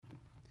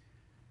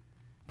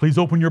Please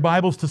open your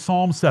Bibles to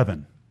Psalm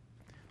 7,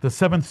 the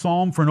 7th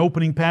Psalm for an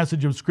opening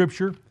passage of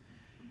Scripture.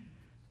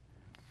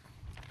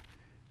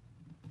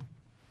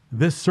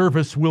 This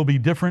service will be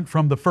different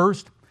from the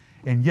first,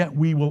 and yet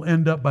we will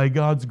end up by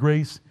God's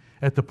grace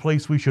at the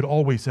place we should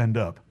always end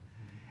up.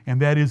 And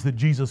that is that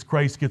Jesus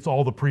Christ gets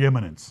all the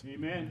preeminence.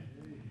 Amen.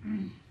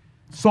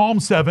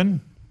 Psalm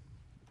 7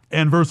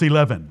 and verse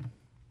 11.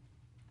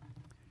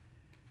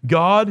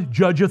 God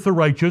judgeth the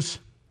righteous,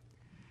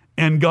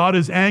 and God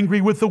is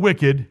angry with the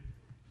wicked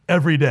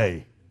every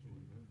day.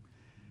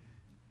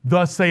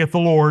 Thus saith the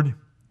Lord,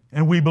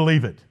 and we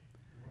believe it.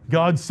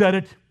 God said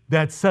it,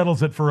 that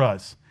settles it for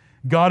us.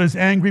 God is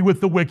angry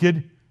with the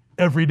wicked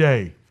every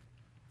day.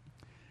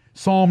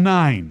 Psalm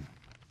 9.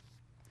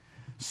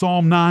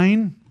 Psalm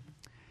 9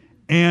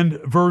 and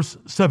verse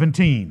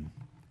 17.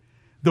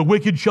 The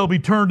wicked shall be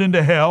turned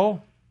into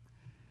hell,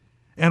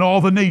 and all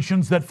the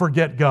nations that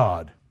forget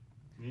God.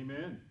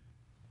 Amen.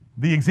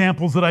 The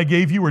examples that I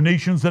gave you were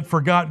nations that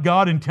forgot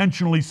God,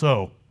 intentionally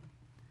so.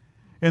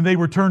 And they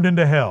were turned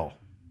into hell.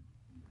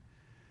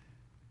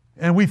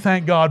 And we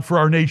thank God for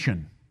our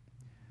nation.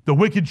 The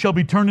wicked shall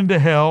be turned into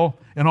hell,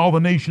 and all the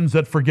nations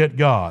that forget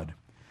God.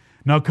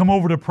 Now come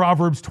over to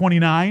Proverbs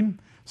 29.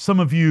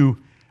 Some of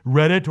you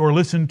read it or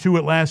listened to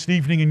it last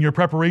evening in your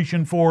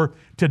preparation for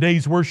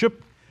today's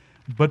worship.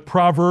 But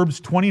Proverbs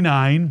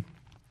 29,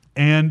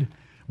 and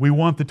we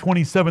want the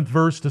 27th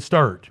verse to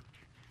start.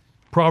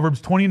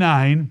 Proverbs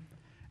 29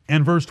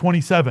 and verse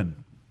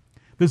 27.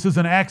 This is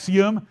an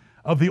axiom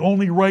of the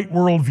only right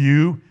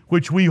worldview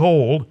which we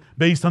hold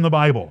based on the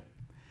Bible.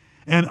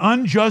 An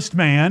unjust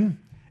man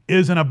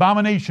is an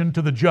abomination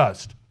to the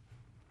just,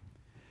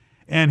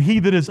 and he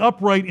that is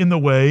upright in the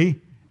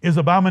way is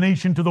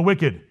abomination to the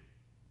wicked.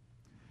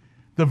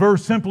 The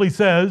verse simply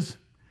says,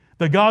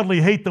 the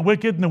godly hate the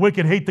wicked and the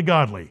wicked hate the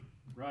godly.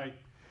 Right.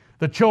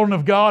 The children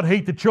of God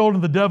hate the children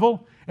of the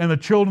devil, and the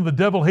children of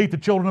the devil hate the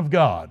children of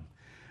God.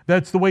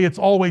 That's the way it's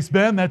always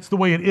been. That's the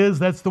way it is.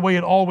 That's the way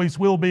it always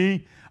will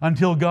be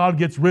until God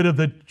gets rid of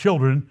the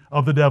children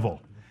of the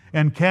devil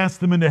and casts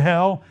them into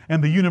hell,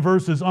 and the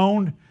universe is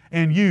owned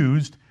and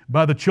used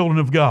by the children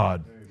of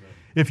God. Amen.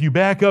 If you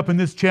back up in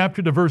this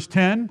chapter to verse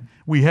 10,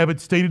 we have it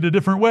stated a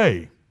different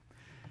way.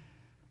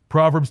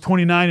 Proverbs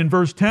 29 and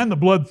verse 10, the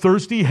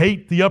bloodthirsty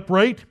hate the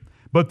upright,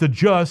 but the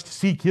just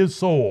seek his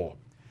soul.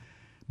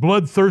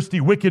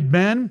 Bloodthirsty wicked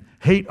men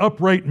hate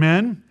upright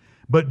men,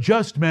 but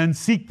just men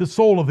seek the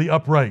soul of the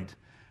upright,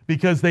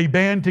 because they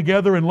band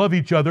together and love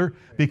each other,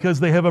 because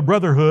they have a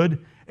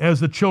brotherhood as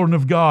the children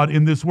of God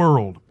in this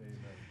world. Amen.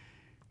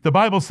 The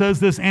Bible says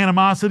this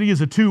animosity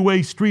is a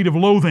two-way street of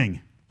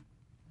loathing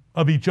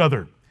of each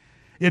other.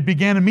 It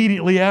began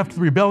immediately after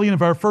the rebellion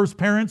of our first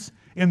parents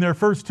in their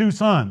first two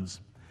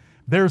sons.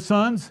 Their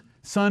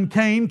son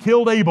Cain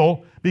killed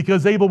Abel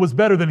because Abel was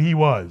better than he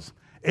was.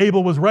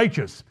 Abel was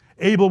righteous.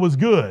 Abel was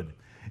good.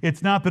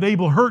 It's not that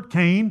Abel hurt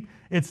Cain.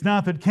 It's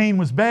not that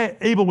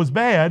Abel was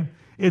bad.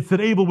 It's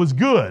that Abel was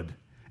good.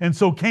 And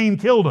so Cain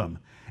killed him.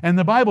 And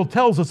the Bible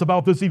tells us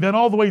about this event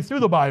all the way through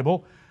the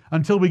Bible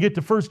until we get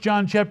to 1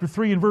 John chapter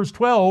 3 and verse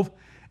 12.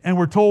 And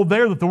we're told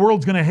there that the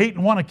world's going to hate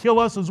and want to kill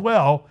us as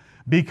well,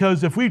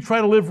 because if we try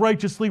to live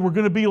righteously, we're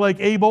going to be like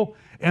Abel,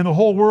 and the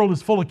whole world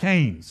is full of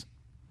Cains.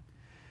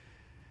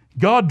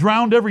 God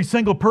drowned every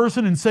single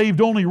person and saved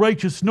only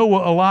righteous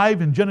Noah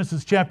alive in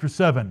Genesis chapter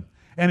 7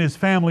 and his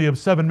family of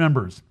 7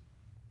 members.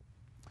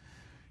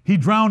 He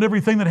drowned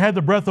everything that had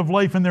the breath of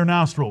life in their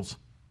nostrils.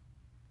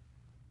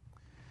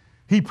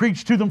 He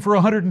preached to them for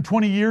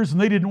 120 years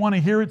and they didn't want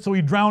to hear it, so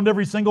he drowned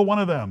every single one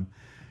of them.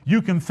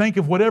 You can think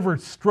of whatever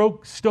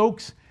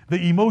stokes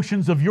the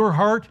emotions of your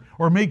heart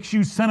or makes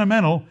you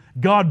sentimental.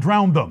 God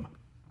drowned them.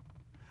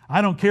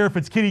 I don't care if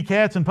it's kitty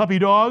cats and puppy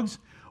dogs,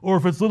 or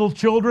if it's little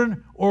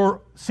children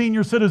or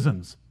senior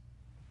citizens,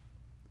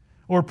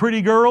 or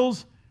pretty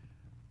girls,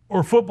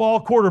 or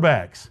football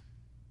quarterbacks.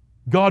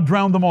 God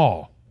drowned them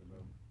all.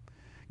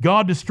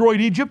 God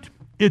destroyed Egypt,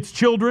 its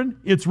children,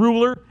 its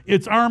ruler,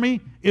 its army,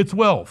 its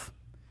wealth,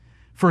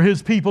 for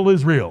his people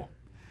Israel,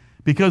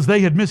 because they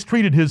had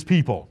mistreated his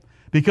people,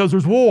 because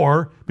there's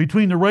war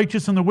between the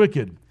righteous and the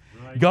wicked.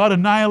 Right. God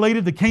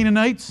annihilated the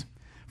Canaanites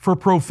for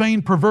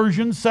profane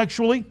perversions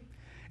sexually.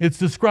 It's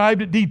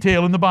described in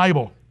detail in the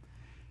Bible.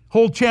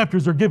 Whole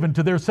chapters are given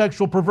to their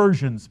sexual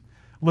perversions.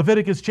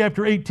 Leviticus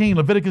chapter 18,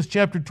 Leviticus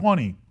chapter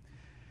 20.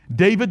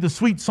 David, the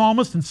sweet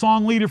psalmist and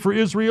song leader for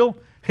Israel,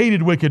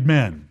 hated wicked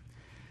men.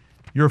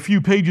 You're a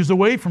few pages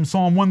away from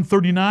Psalm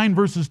 139,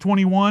 verses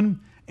 21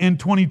 and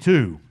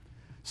 22.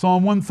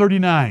 Psalm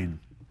 139,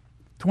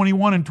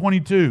 21 and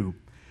 22.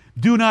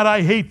 Do not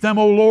I hate them,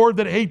 O Lord,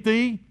 that hate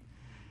thee?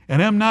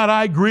 And am not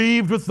I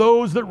grieved with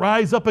those that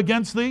rise up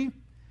against thee?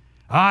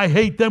 I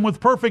hate them with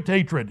perfect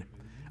hatred.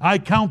 I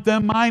count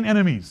them mine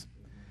enemies.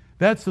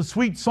 That's the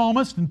sweet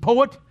psalmist and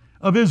poet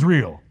of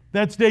Israel.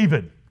 That's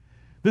David.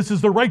 This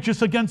is the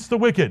righteous against the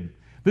wicked.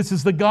 This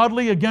is the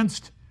godly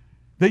against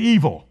the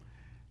evil.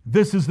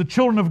 This is the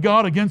children of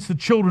God against the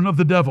children of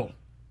the devil.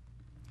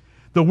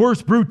 The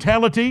worst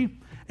brutality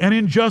and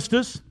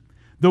injustice,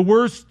 the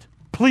worst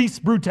police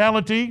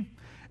brutality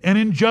and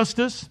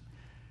injustice,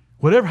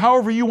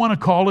 however you want to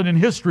call it in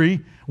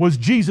history, was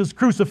Jesus'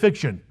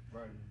 crucifixion.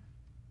 Right.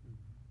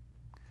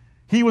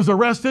 He was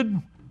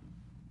arrested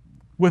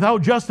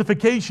without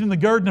justification in the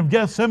Garden of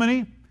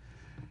Gethsemane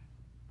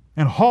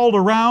and hauled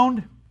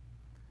around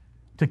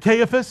to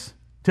Caiaphas,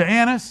 to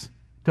Annas,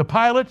 to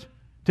Pilate,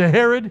 to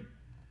Herod.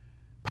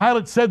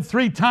 Pilate said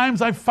 3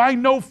 times, I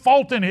find no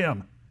fault in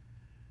him.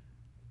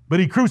 But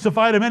he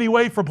crucified him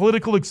anyway for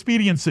political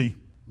expediency.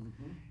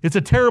 It's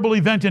a terrible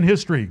event in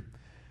history.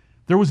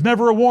 There was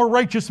never a more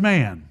righteous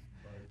man.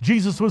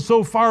 Jesus was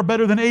so far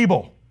better than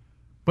Abel.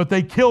 But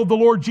they killed the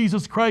Lord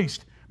Jesus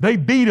Christ. They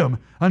beat him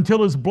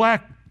until his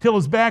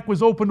back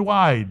was opened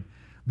wide.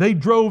 They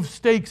drove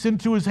stakes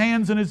into his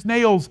hands and his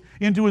nails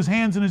into his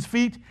hands and his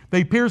feet.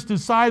 They pierced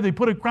his side. They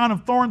put a crown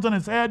of thorns on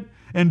his head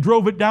and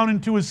drove it down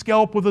into his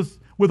scalp with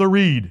a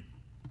reed.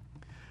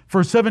 For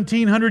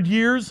 1,700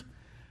 years,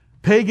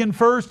 pagan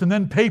first and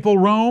then papal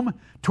Rome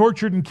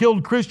tortured and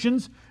killed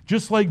Christians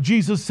just like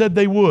Jesus said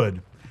they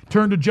would.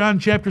 Turn to John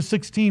chapter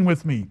 16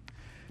 with me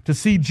to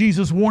see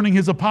Jesus warning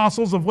his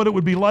apostles of what it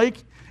would be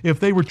like if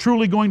they were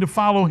truly going to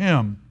follow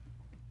him.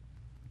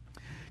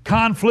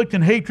 Conflict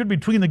and hatred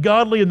between the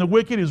godly and the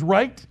wicked is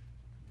right.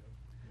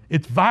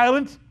 It's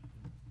violent.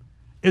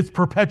 It's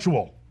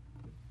perpetual.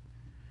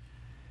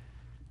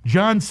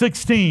 John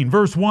 16,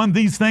 verse 1,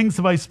 these things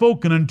have I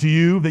spoken unto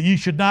you, that ye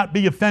should not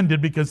be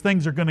offended, because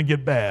things are going to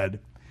get bad.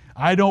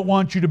 I don't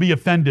want you to be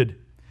offended.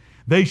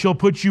 They shall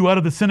put you out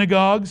of the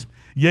synagogues.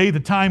 Yea, the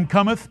time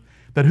cometh,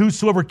 that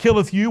whosoever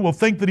killeth you will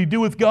think that he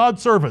doeth God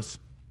service.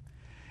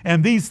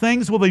 And these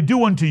things will they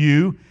do unto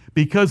you,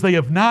 because they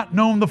have not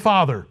known the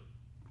Father,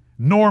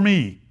 nor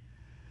me.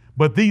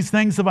 But these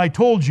things have I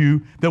told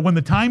you, that when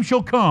the time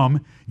shall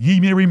come, ye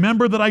may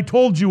remember that I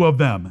told you of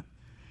them.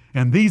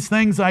 And these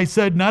things I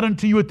said not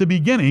unto you at the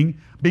beginning,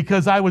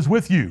 because I was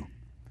with you.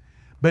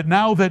 But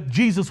now that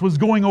Jesus was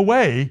going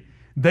away,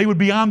 they would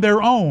be on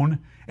their own,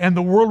 and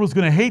the world was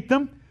going to hate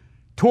them,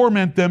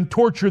 torment them,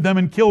 torture them,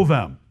 and kill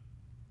them.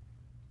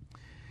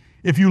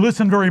 If you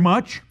listen very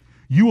much,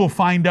 you will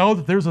find out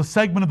that there's a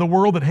segment of the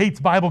world that hates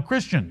Bible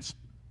Christians.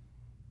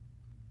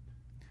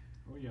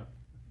 Oh, yeah.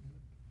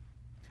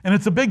 And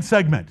it's a big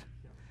segment.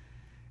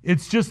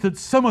 It's just that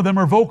some of them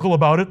are vocal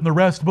about it and the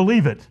rest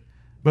believe it,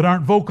 but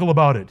aren't vocal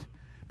about it.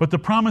 But the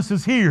promise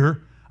is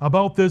here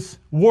about this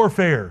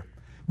warfare.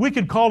 We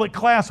could call it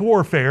class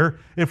warfare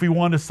if we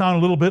want to sound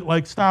a little bit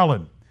like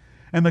Stalin.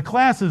 And the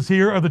classes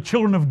here are the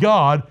children of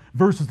God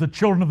versus the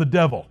children of the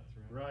devil.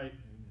 Right.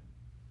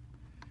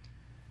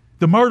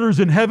 The martyrs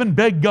in heaven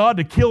beg God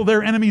to kill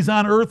their enemies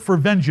on earth for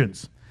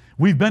vengeance.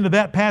 We've been to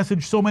that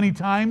passage so many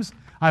times,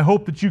 I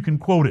hope that you can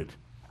quote it.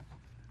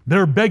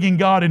 They're begging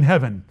God in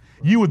heaven.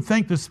 You would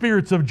think the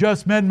spirits of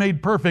just men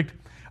made perfect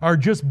are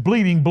just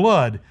bleeding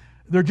blood.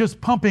 They're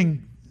just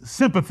pumping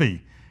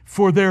sympathy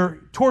for their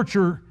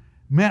torture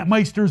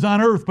meisters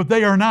on earth, but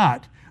they are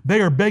not. They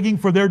are begging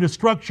for their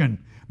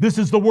destruction. This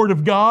is the Word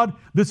of God.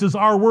 This is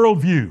our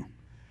worldview.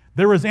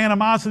 There is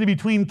animosity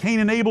between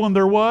Cain and Abel, and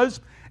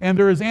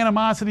there is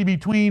animosity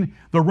between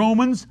the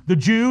Romans, the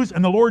Jews,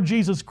 and the Lord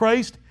Jesus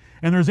Christ,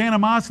 and there's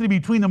animosity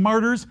between the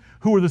martyrs,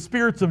 who are the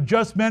spirits of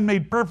just men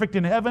made perfect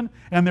in heaven,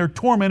 and their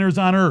tormentors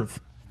on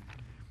earth.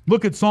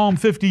 Look at Psalm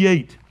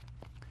 58.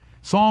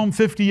 Psalm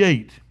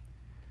 58.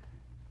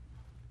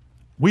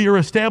 We are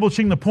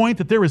establishing the point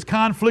that there is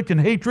conflict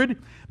and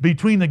hatred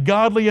between the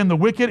godly and the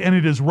wicked, and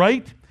it is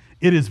right,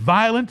 it is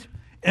violent,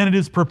 and it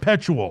is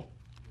perpetual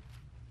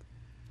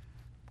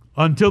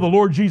until the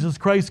Lord Jesus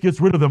Christ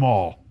gets rid of them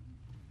all.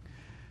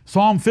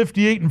 Psalm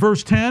 58 and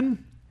verse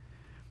 10,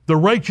 the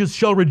righteous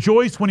shall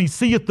rejoice when he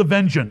seeth the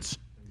vengeance.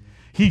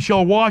 He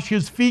shall wash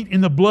his feet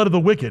in the blood of the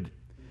wicked,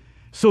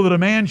 so that a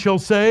man shall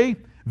say,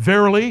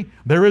 verily,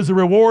 there is a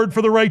reward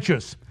for the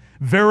righteous.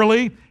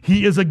 Verily,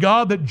 he is a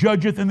God that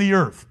judgeth in the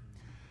earth.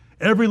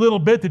 Every little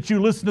bit that you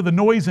listen to the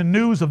noise and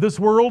news of this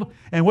world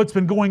and what's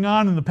been going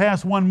on in the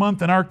past 1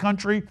 month in our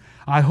country,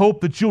 I hope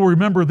that you'll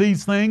remember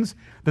these things,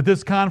 that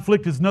this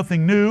conflict is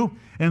nothing new.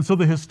 And so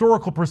the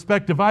historical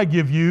perspective I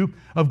give you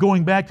of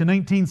going back to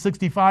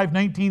 1965,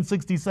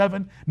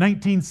 1967,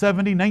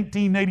 1970,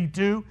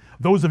 1982,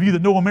 those of you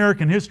that know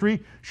American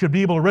history should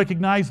be able to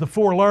recognize the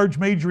 4 large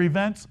major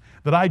events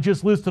that I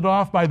just listed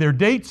off by their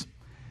dates.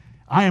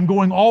 I am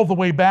going all the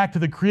way back to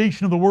the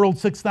creation of the world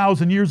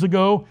 6,000 years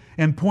ago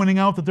and pointing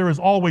out that there has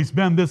always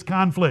been this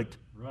conflict.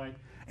 Right.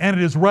 And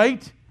it is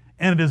right,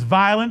 and it is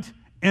violent,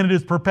 and it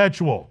is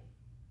perpetual.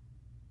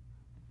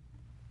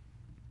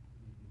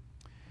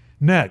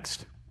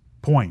 Next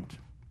point.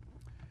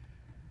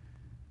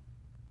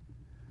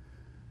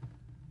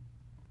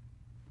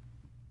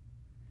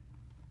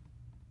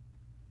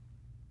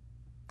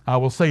 I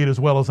will say it as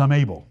well as I'm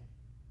able.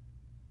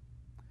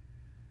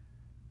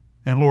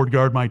 And Lord,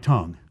 guard my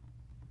tongue.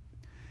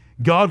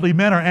 Godly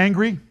men are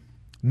angry,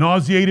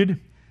 nauseated,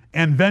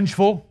 and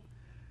vengeful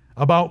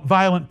about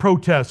violent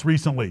protests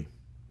recently.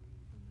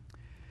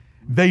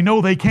 They know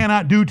they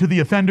cannot do to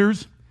the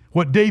offenders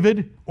what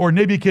David or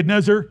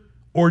Nebuchadnezzar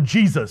or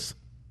Jesus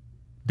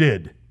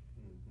did.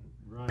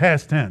 Right.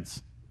 Past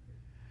tense.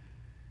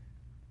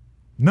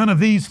 None of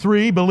these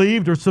three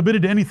believed or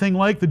submitted to anything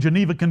like the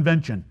Geneva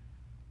Convention.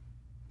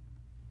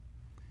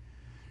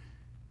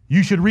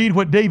 You should read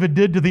what David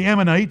did to the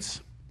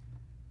Ammonites,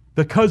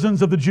 the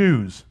cousins of the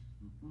Jews,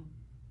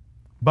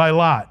 by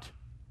Lot,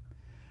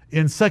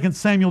 in 2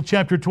 Samuel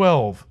chapter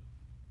 12.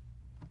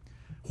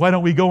 Why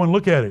don't we go and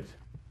look at it?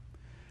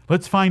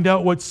 Let's find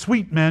out what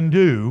sweet men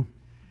do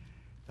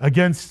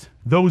against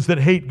those that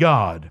hate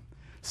God.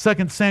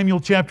 2 Samuel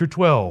chapter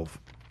 12.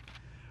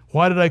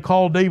 Why did I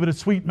call David a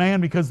sweet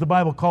man? Because the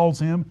Bible calls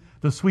him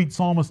the sweet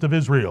psalmist of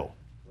Israel.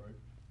 Right.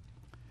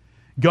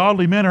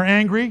 Godly men are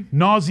angry,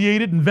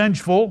 nauseated, and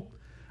vengeful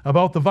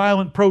about the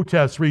violent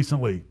protests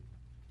recently.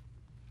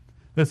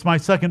 That's my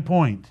second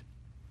point.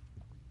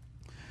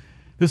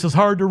 This is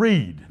hard to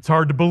read. It's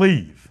hard to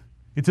believe.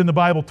 It's in the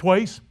Bible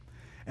twice,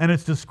 and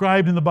it's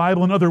described in the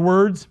Bible in other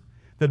words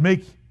that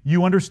make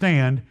you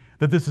understand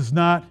that this is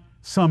not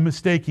some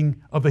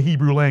mistaking of the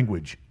Hebrew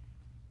language.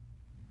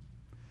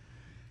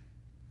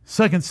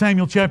 2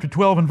 Samuel chapter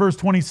 12 and verse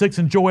 26,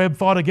 and Joab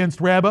fought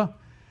against Rabbah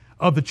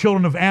of the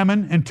children of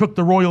Ammon and took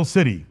the royal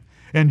city.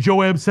 And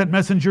Joab sent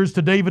messengers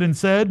to David and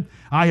said,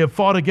 I have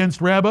fought against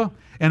Rabbah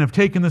and have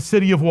taken the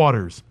city of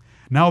waters.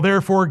 Now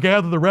therefore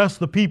gather the rest of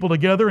the people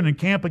together and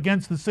encamp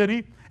against the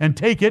city and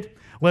take it,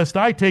 lest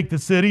I take the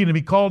city and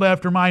be called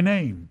after my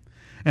name.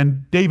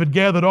 And David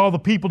gathered all the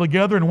people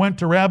together and went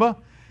to Rabbah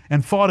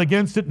and fought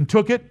against it and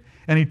took it.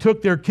 And he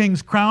took their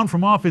king's crown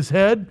from off his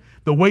head,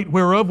 the weight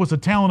whereof was a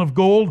talent of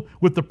gold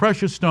with the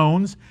precious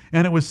stones,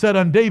 and it was set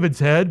on David's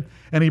head.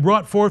 And he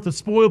brought forth the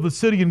spoil of the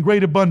city in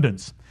great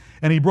abundance.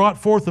 And he brought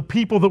forth the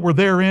people that were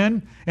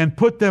therein, and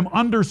put them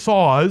under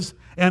saws,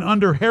 and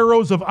under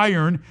harrows of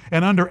iron,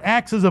 and under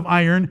axes of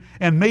iron,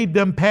 and made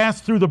them pass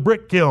through the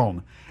brick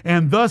kiln.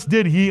 And thus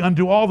did he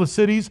unto all the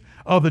cities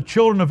of the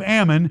children of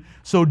Ammon.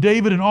 So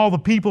David and all the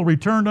people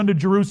returned unto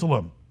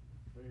Jerusalem.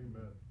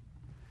 Amen.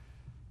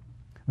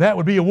 That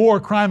would be a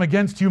war crime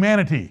against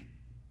humanity.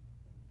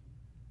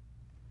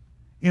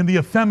 In the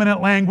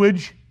effeminate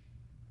language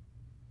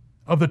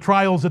of the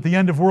trials at the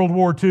end of World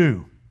War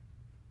II.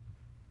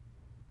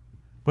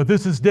 But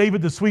this is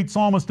David, the sweet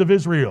psalmist of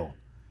Israel.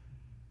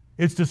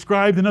 It's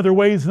described in other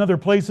ways in other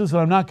places,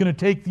 and I'm not going to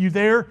take you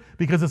there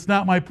because it's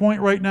not my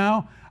point right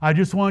now. I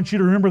just want you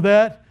to remember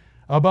that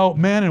about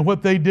men and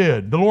what they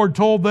did. The Lord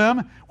told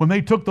them when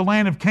they took the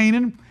land of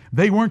Canaan,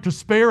 they weren't to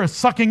spare a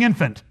sucking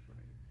infant.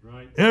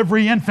 Right.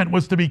 Every infant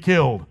was to be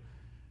killed.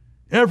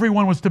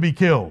 Everyone was to be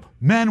killed.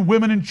 Men,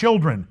 women, and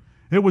children.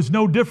 It was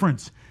no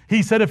difference.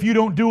 He said, if you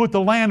don't do it,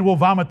 the land will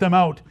vomit them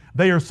out.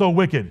 They are so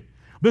wicked.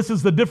 This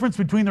is the difference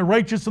between the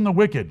righteous and the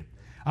wicked.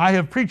 I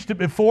have preached it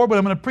before, but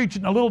I'm going to preach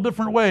it in a little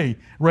different way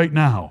right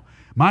now.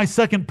 My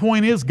second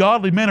point is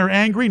godly men are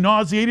angry,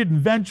 nauseated, and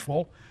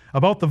vengeful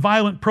about the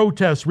violent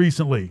protests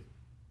recently.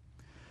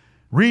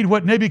 Read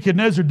what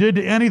Nebuchadnezzar did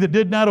to any that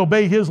did not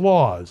obey his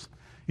laws.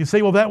 You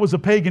say, well, that was a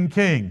pagan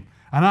king.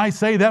 And I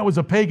say that was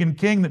a pagan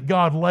king that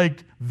God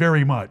liked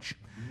very much.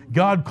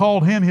 God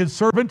called him his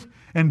servant,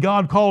 and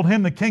God called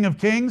him the King of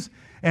Kings.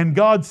 And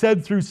God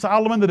said through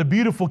Solomon that a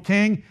beautiful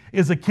king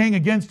is a king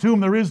against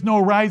whom there is no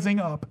rising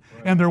up.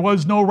 Right. And there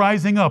was no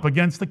rising up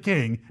against the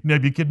king,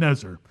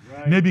 Nebuchadnezzar.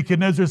 Right.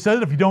 Nebuchadnezzar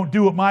said, if you don't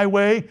do it my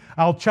way,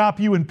 I'll chop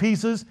you in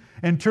pieces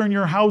and turn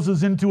your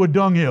houses into a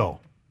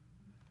dunghill.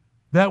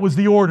 That was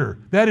the order.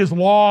 That is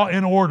law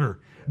and order.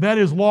 That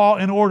is law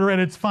and order at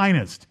its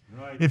finest.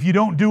 Right. If you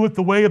don't do it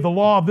the way of the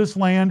law of this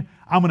land,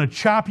 I'm going to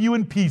chop you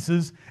in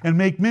pieces and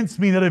make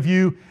mincemeat out of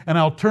you, and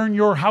I'll turn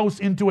your house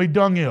into a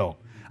dunghill.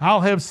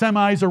 I'll have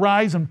semis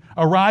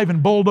arrive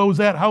and bulldoze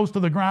that house to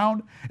the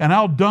ground, and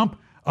I'll dump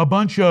a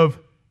bunch of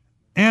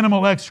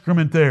animal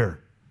excrement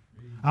there.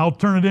 I'll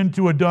turn it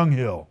into a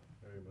dunghill.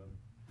 Amen.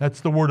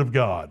 That's the Word of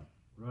God.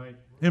 Right.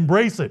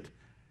 Embrace it.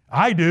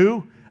 I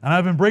do, and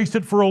I've embraced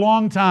it for a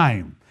long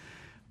time.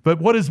 But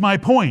what is my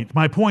point?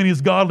 My point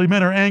is godly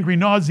men are angry,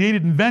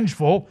 nauseated, and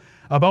vengeful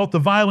about the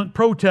violent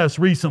protests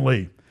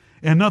recently,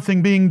 and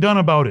nothing being done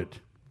about it.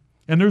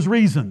 And there's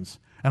reasons.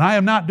 And I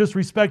am not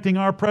disrespecting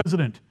our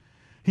president.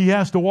 He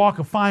has to walk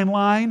a fine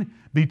line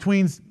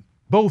between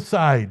both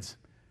sides.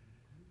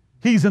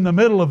 He's in the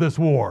middle of this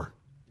war.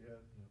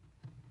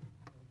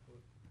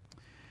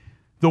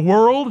 The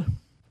world,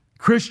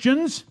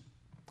 Christians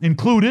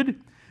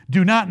included,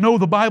 do not know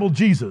the Bible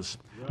Jesus.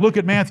 Look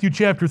at Matthew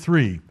chapter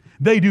 3.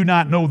 They do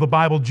not know the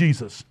Bible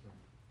Jesus.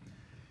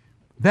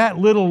 That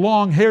little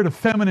long-haired,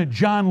 effeminate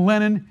John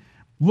Lennon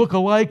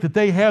look-alike that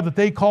they have that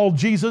they call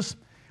Jesus,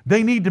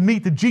 they need to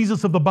meet the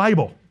Jesus of the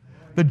Bible.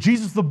 The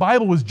Jesus of the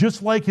Bible was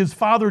just like his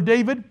father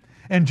David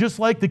and just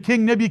like the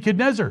king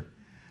Nebuchadnezzar.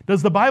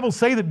 Does the Bible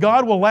say that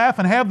God will laugh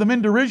and have them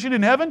in derision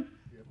in heaven?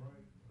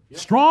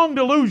 Strong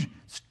delusion,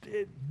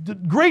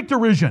 great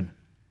derision.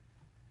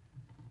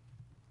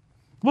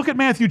 Look at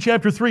Matthew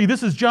chapter 3.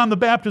 This is John the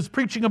Baptist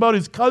preaching about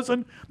his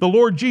cousin, the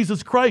Lord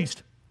Jesus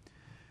Christ.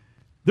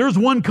 There's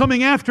one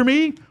coming after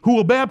me who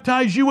will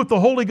baptize you with the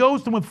Holy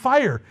Ghost and with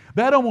fire.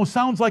 That almost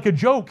sounds like a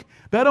joke.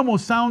 That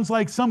almost sounds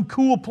like some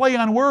cool play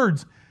on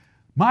words.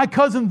 My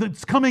cousin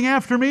that's coming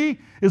after me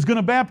is going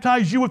to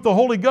baptize you with the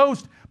Holy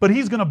Ghost, but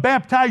he's going to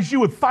baptize you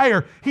with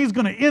fire. He's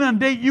going to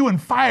inundate you in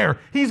fire.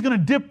 He's going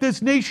to dip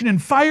this nation in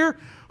fire,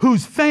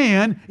 whose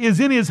fan is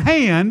in his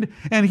hand,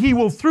 and he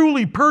will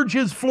thoroughly purge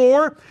his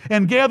floor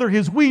and gather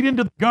his wheat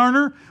into the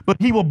garner, but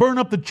he will burn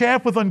up the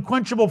chaff with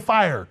unquenchable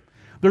fire.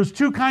 There's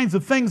two kinds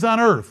of things on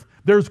earth.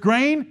 There's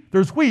grain,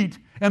 there's wheat,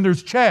 and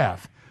there's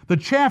chaff. The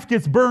chaff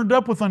gets burned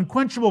up with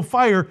unquenchable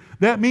fire.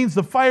 That means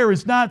the fire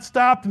is not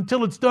stopped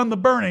until it's done the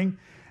burning,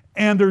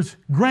 and there's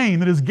grain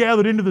that is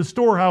gathered into the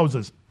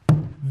storehouses.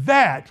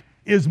 That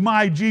is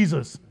my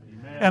Jesus.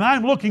 Amen. And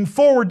I'm looking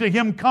forward to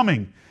him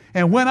coming.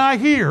 And when I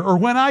hear or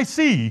when I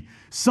see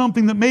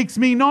something that makes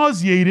me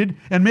nauseated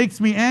and makes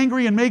me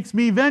angry and makes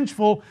me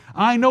vengeful,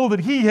 I know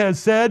that he has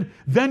said,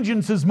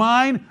 vengeance is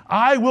mine,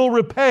 I will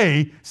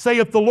repay,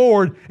 saith the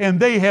Lord, and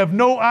they have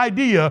no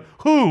idea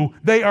who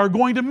they are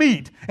going to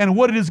meet and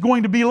what it is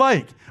going to be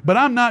like. But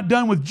I'm not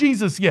done with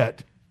Jesus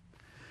yet.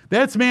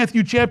 That's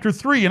Matthew chapter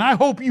 3, and I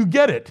hope you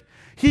get it.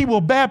 He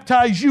will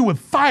baptize you with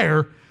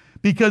fire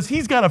because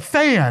he's got a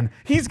fan.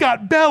 He's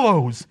got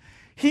bellows.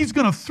 He's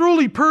going to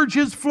thoroughly purge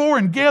his floor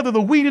and gather the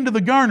wheat into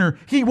the garner.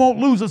 He won't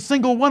lose a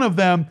single one of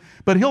them,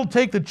 but he'll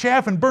take the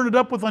chaff and burn it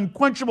up with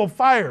unquenchable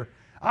fire.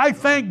 I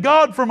thank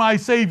God for my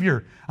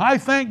Savior. I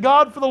thank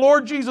God for the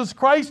Lord Jesus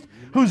Christ,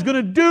 who's going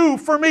to do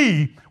for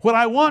me what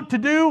I want to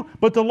do,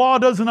 but the law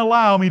doesn't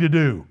allow me to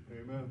do.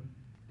 Amen.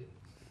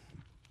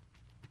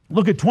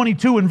 Look at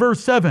 22 and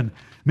verse 7.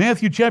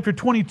 Matthew chapter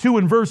 22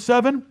 and verse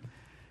 7.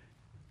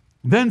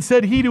 Then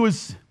said he to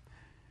his...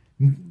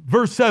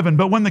 Verse 7,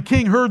 but when the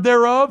king heard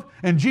thereof,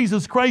 and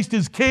Jesus Christ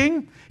is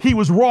king, he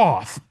was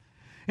wroth.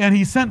 And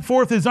he sent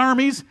forth his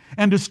armies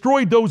and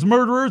destroyed those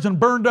murderers and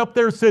burned up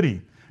their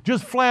city.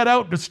 Just flat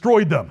out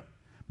destroyed them.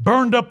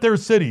 Burned up their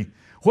city.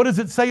 What does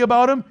it say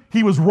about him?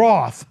 He was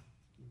wroth.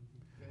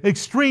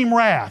 Extreme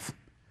wrath.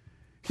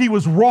 He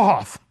was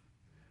wroth.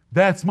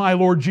 That's my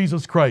Lord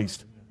Jesus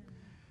Christ.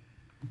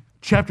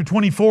 Chapter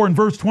 24 and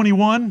verse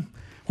 21,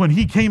 when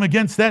he came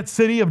against that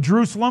city of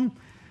Jerusalem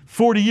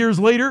 40 years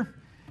later,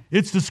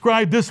 it's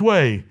described this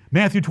way,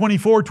 Matthew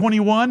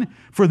 24:21,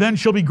 for then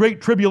shall be great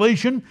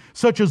tribulation,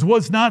 such as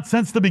was not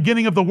since the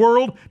beginning of the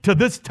world to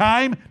this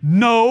time,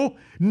 no,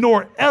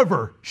 nor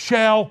ever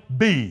shall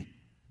be.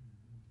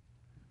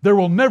 There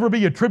will never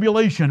be a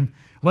tribulation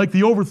like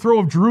the overthrow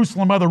of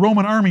Jerusalem by the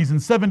Roman armies in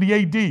 70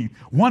 AD.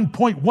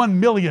 1.1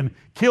 million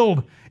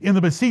killed in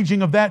the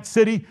besieging of that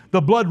city. The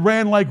blood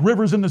ran like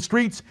rivers in the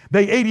streets.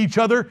 They ate each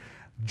other.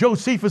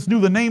 Josephus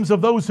knew the names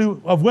of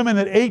of women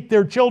that ate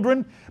their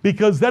children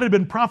because that had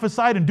been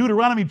prophesied in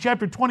Deuteronomy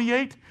chapter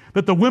 28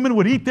 that the women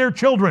would eat their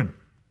children.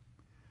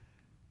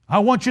 I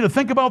want you to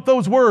think about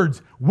those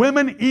words.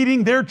 Women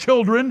eating their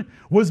children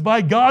was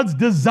by God's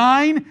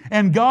design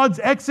and God's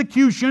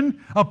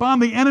execution upon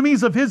the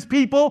enemies of his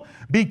people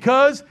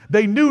because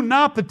they knew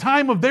not the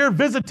time of their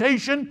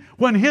visitation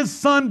when his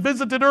son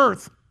visited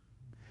earth.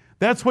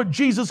 That's what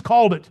Jesus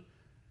called it.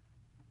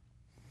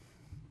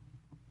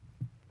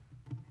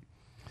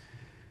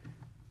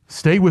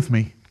 Stay with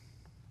me.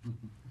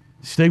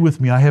 Stay with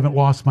me. I haven't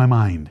lost my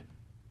mind.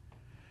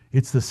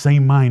 It's the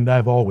same mind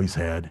I've always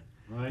had.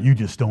 Right. You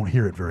just don't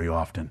hear it very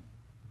often.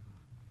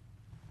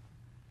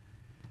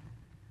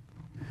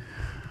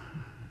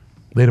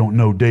 They don't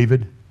know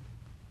David.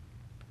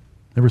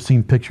 Ever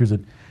seen pictures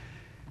of...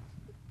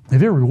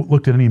 Have you ever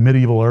looked at any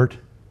medieval art?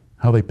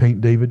 How they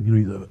paint David? You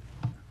know,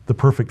 the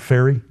perfect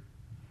fairy?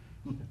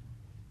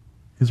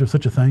 Is there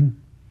such a thing?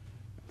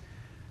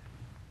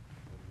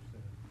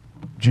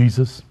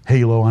 Jesus,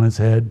 halo on his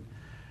head,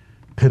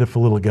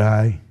 pitiful little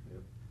guy,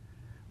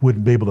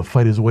 wouldn't be able to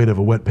fight his weight of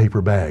a wet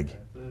paper bag.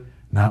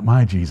 Not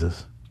my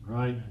Jesus.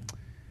 Right.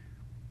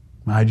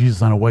 My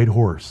Jesus on a white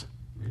horse.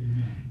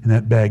 Amen. And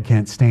that bag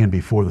can't stand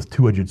before the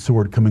two-edged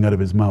sword coming out of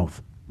his mouth.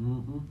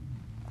 Mm-hmm.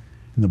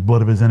 And the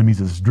blood of his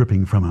enemies is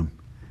dripping from him.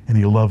 And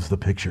he loves the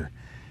picture.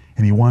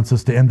 And he wants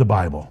us to end the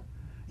Bible.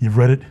 You've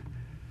read it?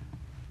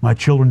 My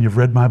children, you've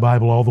read my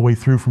Bible all the way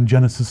through from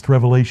Genesis to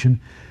Revelation.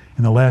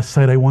 And the last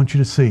sight I want you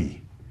to see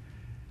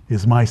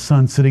is my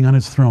son sitting on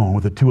his throne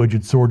with a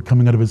two-edged sword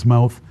coming out of his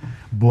mouth,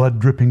 blood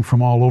dripping from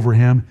all over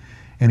him,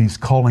 and he's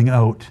calling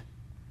out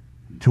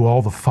to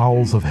all the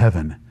fowls of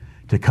heaven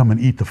to come and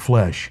eat the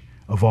flesh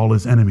of all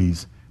his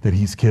enemies that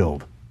he's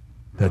killed.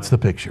 That's the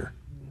picture.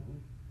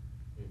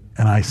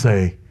 And I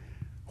say,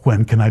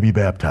 when can I be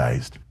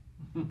baptized?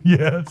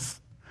 Yes.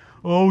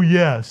 Oh,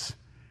 yes.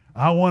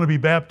 I want to be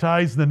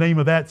baptized in the name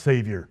of that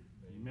Savior.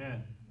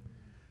 Amen.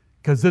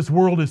 Because this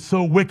world is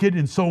so wicked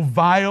and so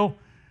vile.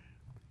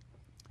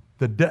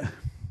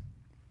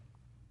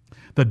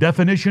 The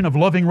definition of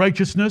loving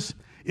righteousness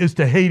is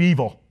to hate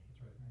evil.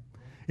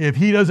 If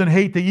he doesn't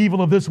hate the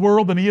evil of this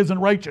world, then he isn't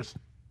righteous.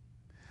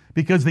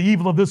 Because the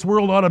evil of this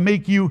world ought to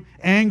make you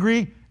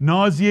angry,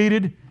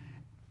 nauseated,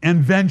 and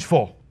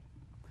vengeful.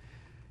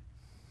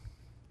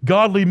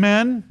 Godly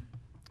men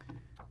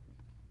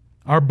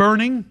are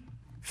burning,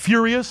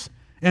 furious,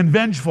 and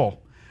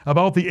vengeful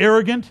about the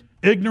arrogant,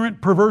 ignorant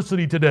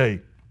perversity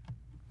today.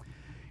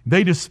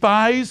 They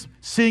despise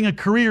seeing a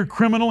career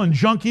criminal and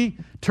junkie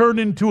turned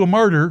into a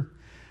martyr,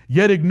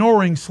 yet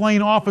ignoring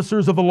slain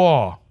officers of the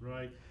law.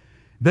 Right.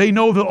 They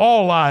know that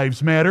all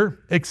lives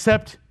matter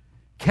except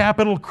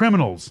capital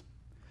criminals,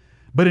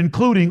 but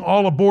including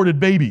all aborted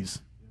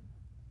babies.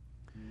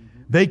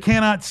 They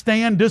cannot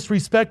stand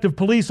disrespect of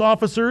police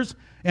officers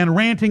and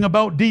ranting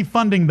about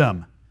defunding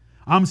them.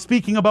 I'm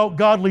speaking about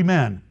godly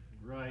men.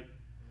 Right.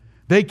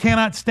 They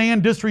cannot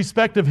stand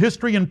disrespect of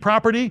history and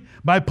property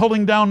by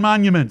pulling down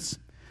monuments,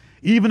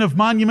 even of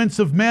monuments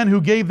of men who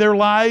gave their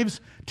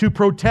lives to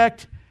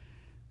protect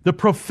the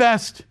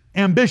professed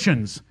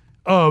ambitions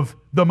of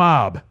the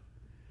mob.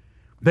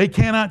 They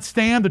cannot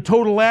stand the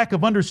total lack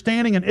of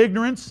understanding and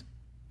ignorance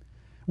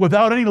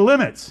without any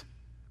limits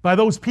by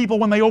those people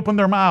when they open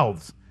their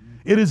mouths.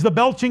 It is the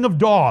belching of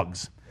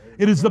dogs.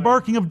 It is the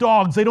barking of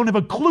dogs. They don't have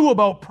a clue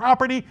about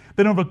property.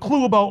 They don't have a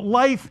clue about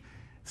life,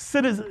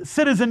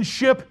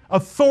 citizenship,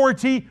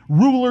 authority,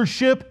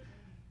 rulership,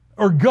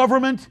 or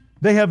government.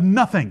 They have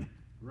nothing.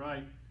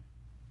 Right.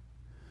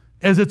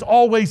 As it's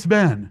always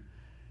been.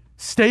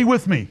 Stay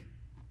with me.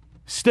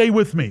 Stay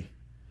with me.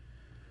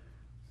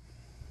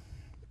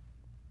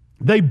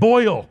 They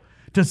boil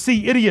to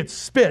see idiots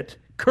spit,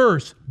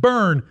 curse,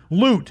 burn,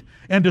 loot,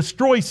 and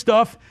destroy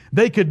stuff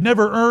they could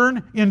never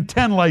earn in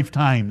 10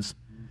 lifetimes.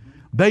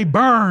 They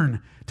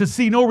burn to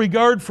see no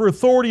regard for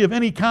authority of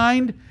any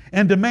kind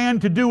and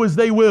demand to do as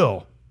they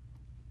will.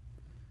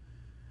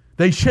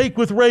 They shake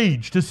with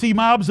rage to see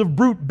mobs of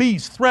brute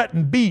beasts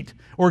threaten, beat,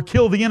 or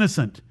kill the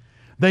innocent.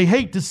 They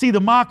hate to see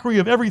the mockery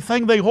of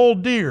everything they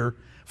hold dear,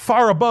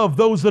 far above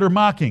those that are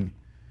mocking.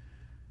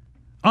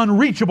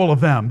 Unreachable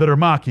of them that are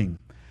mocking.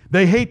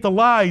 They hate the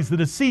lies, the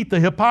deceit, the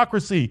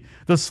hypocrisy,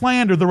 the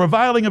slander, the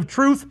reviling of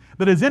truth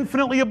that is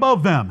infinitely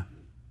above them.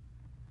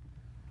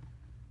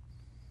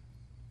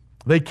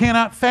 They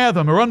cannot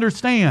fathom or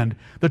understand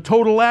the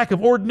total lack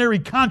of ordinary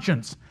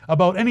conscience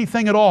about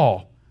anything at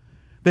all.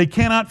 They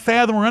cannot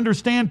fathom or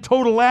understand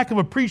total lack of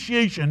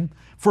appreciation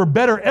for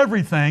better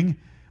everything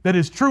that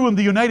is true in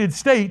the United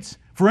States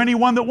for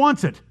anyone that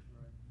wants it.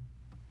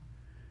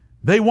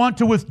 They want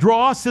to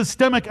withdraw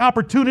systemic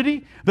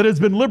opportunity that has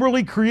been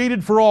liberally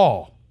created for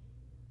all.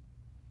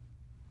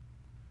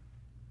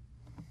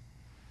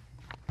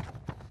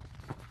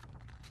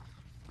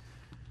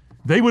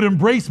 They would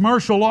embrace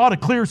martial law to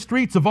clear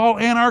streets of all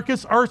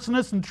anarchists,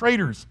 arsonists, and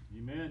traitors.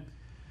 Amen.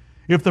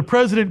 If the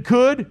president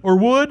could or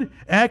would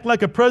act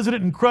like a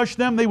president and crush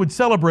them, they would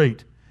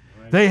celebrate.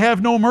 Right. They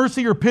have no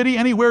mercy or pity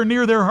anywhere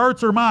near their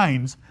hearts or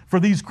minds for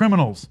these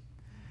criminals.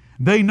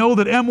 They know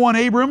that M1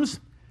 Abrams,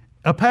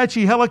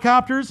 Apache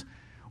helicopters,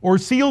 or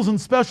SEALs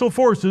and Special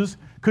Forces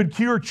could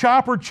cure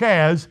Chop or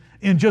Chaz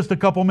in just a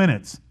couple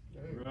minutes.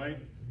 Right.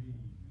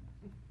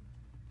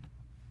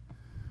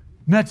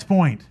 Next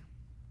point.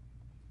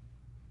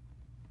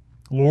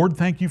 Lord,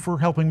 thank you for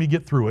helping me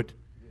get through it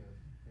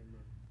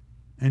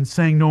and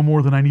saying no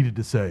more than I needed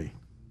to say.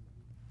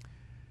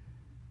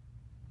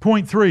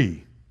 Point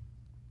 3.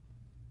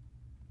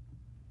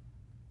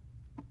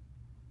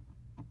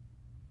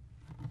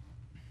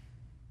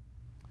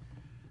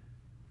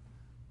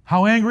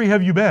 How angry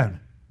have you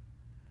been?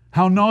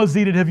 How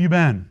nauseated have you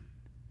been?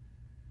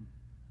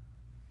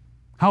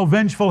 How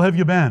vengeful have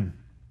you been?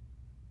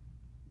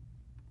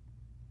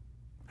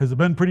 Has it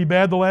been pretty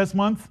bad the last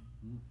month?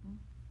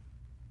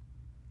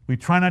 We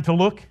try not to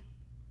look.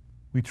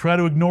 We try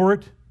to ignore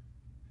it.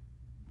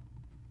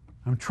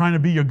 I'm trying to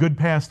be your good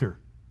pastor.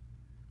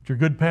 But your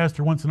good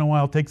pastor once in a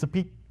while takes a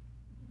peek.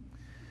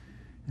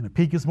 And a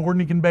peek is more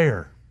than he can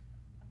bear.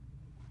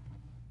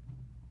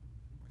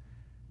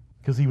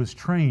 Because he was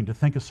trained to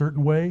think a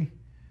certain way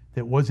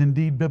that was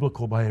indeed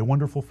biblical by a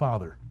wonderful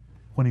father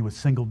when he was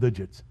single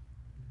digits.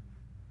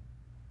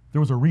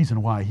 There was a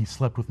reason why he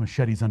slept with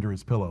machetes under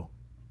his pillow.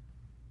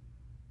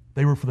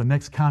 They were for the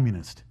next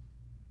communist.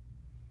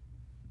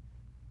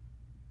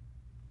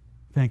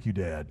 Thank you,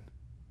 Dad.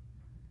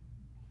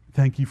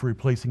 Thank you for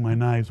replacing my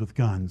knives with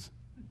guns.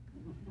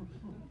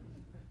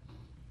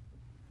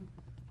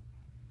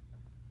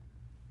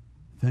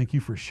 Thank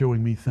you for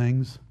showing me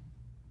things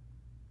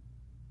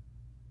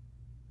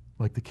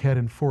like the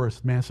Katyn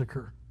Forest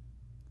massacre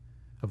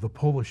of the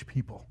Polish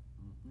people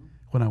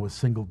when I was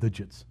single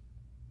digits.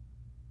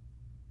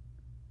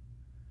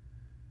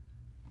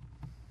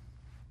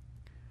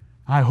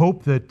 I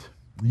hope that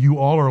you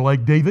all are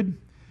like David,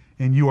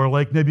 and you are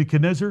like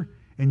Nebuchadnezzar,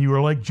 and you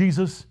are like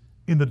Jesus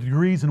in the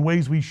degrees and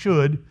ways we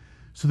should,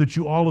 so that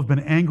you all have been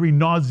angry,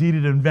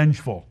 nauseated, and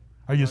vengeful.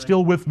 Are you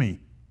still with me?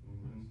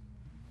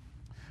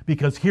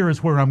 Because here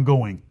is where I'm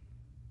going.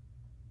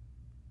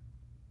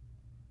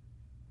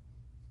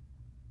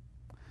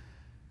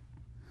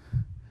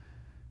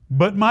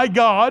 But my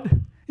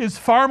God is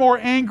far more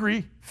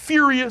angry,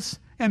 furious,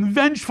 and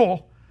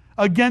vengeful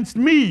against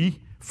me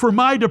for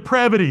my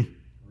depravity.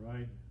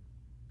 Right.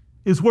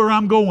 Is where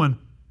I'm going.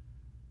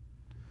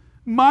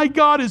 My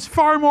God is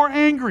far more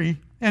angry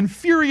and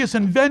furious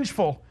and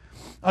vengeful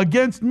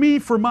against me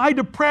for my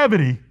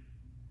depravity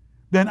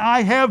than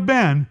I have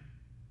been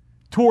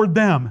toward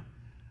them.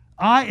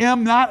 I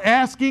am not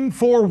asking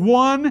for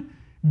one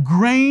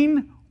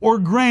grain or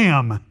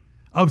gram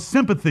of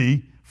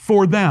sympathy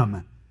for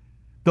them.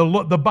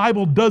 The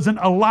Bible doesn't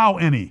allow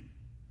any.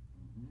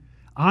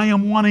 I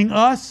am wanting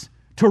us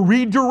to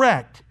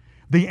redirect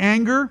the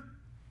anger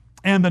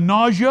and the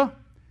nausea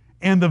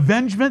and the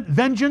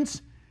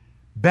vengeance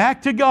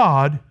back to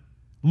God,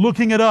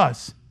 looking at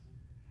us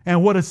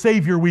and what a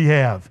Savior we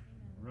have.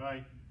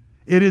 Right.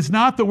 It is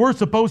not that we're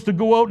supposed to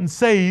go out and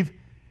save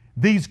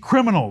these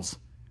criminals,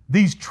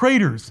 these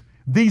traitors,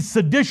 these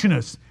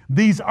seditionists,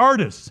 these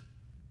artists.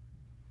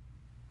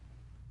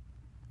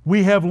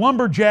 We have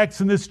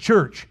lumberjacks in this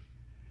church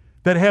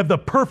that have the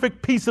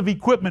perfect piece of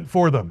equipment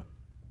for them.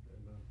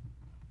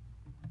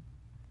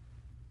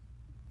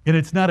 And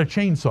it's not a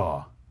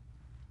chainsaw.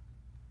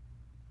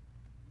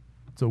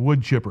 It's a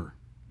wood chipper.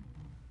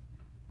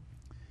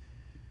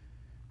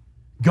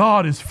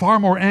 God is far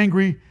more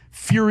angry,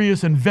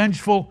 furious, and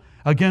vengeful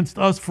against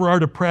us for our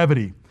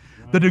depravity.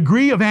 The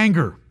degree of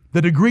anger,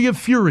 the degree of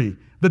fury,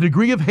 the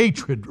degree of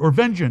hatred or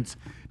vengeance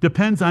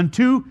depends on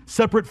two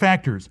separate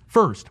factors.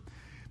 First,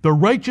 the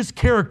righteous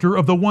character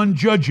of the one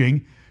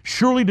judging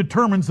surely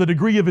determines the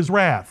degree of his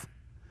wrath.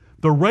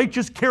 The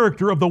righteous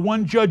character of the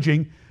one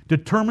judging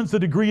determines the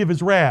degree of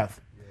his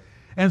wrath.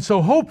 And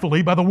so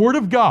hopefully by the Word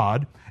of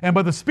God and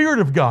by the Spirit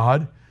of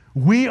God,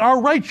 we are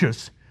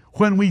righteous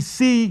when we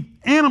see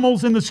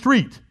animals in the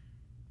street.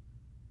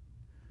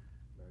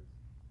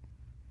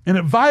 And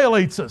it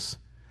violates us.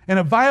 And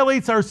it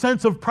violates our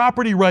sense of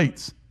property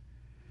rights.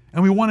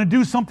 And we want to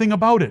do something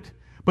about it.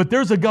 But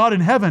there's a God in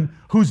heaven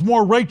who's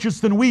more righteous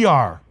than we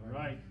are.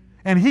 Right.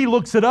 And He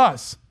looks at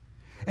us.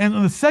 And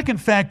the second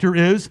factor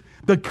is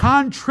the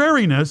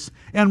contrariness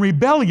and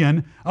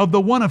rebellion of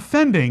the one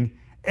offending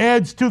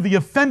adds to the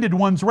offended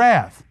one's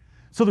wrath.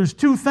 So there's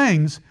two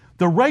things: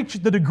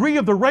 the degree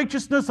of the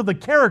righteousness of the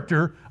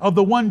character of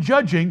the one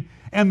judging,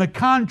 and the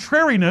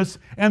contrariness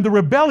and the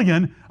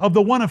rebellion of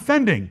the one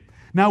offending.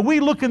 Now we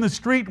look in the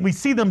street and we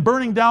see them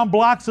burning down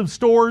blocks of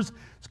stores,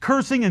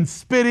 cursing and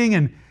spitting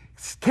and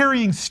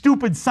carrying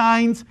stupid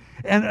signs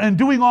and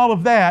doing all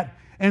of that.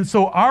 And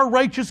so our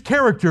righteous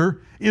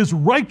character is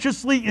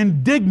righteously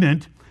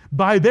indignant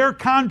by their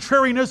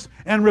contrariness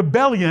and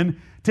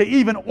rebellion to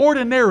even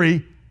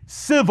ordinary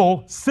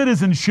civil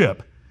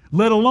citizenship,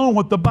 let alone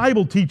what the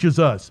Bible teaches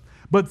us.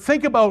 But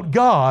think about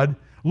God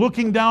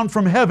looking down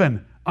from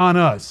heaven on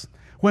us.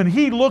 When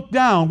He looked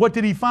down, what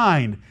did He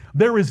find?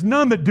 There is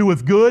none that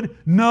doeth good,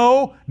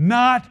 no,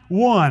 not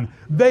one.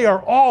 They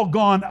are all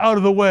gone out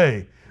of the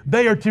way.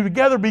 They are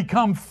together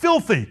become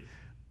filthy.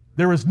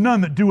 There is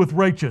none that doeth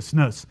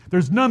righteousness.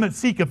 There's none that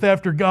seeketh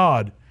after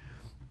God.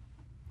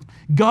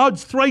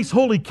 God's thrice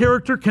holy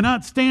character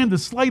cannot stand the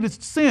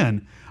slightest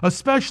sin,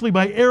 especially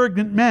by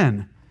arrogant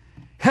men.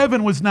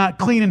 Heaven was not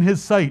clean in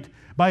His sight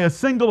by a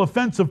single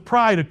offense of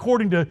pride,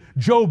 according to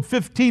Job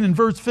 15 and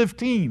verse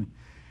 15.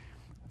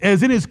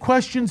 As in His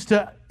questions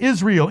to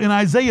Israel in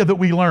Isaiah that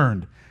we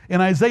learned, in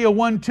Isaiah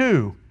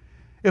 1:2,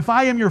 if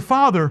I am your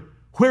father,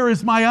 where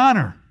is my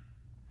honor?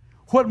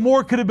 What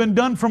more could have been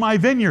done for my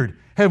vineyard?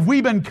 Have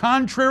we been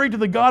contrary to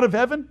the God of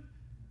heaven?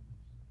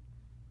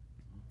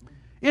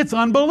 It's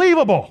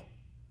unbelievable.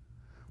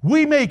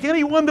 We make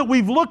anyone that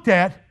we've looked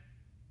at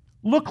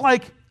look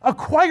like a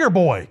choir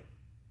boy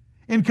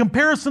in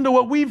comparison to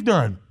what we've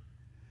done.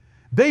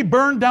 They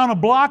burned down a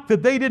block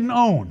that they didn't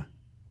own.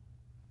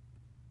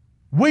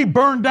 We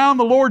burned down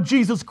the Lord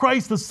Jesus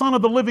Christ, the Son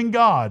of the living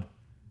God.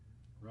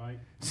 Right.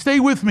 Stay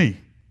with me.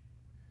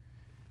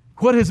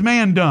 What has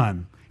man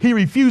done? He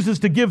refuses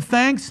to give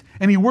thanks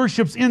and he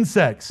worships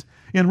insects.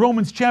 In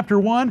Romans chapter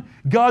 1,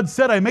 God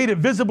said, I made it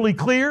visibly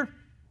clear.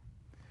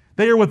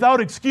 They are without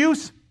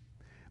excuse.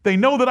 They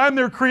know that I'm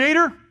their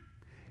creator,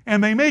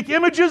 and they make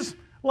images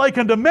like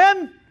unto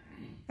men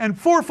and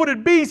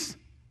four-footed beasts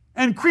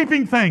and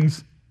creeping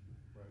things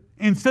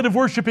instead of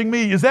worshiping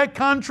me. Is that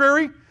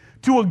contrary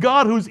to a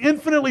God who's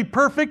infinitely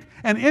perfect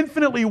and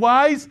infinitely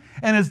wise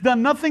and has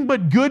done nothing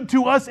but good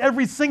to us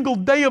every single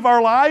day of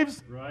our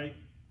lives? Right.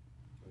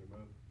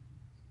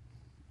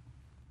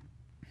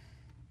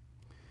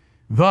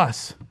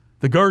 Thus,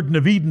 the Garden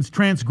of Eden's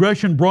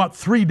transgression brought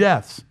 3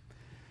 deaths: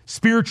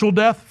 spiritual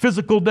death,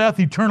 physical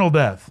death, eternal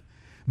death.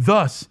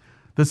 Thus,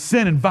 the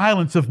sin and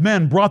violence of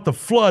men brought the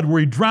flood where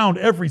He drowned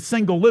every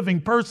single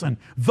living person.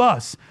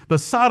 Thus, the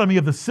sodomy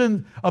of the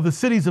sin of the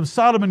cities of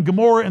Sodom and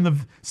Gomorrah and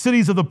the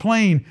cities of the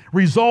plain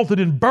resulted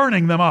in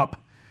burning them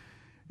up.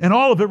 And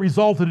all of it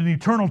resulted in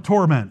eternal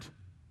torment.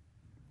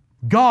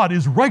 God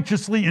is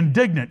righteously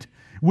indignant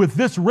with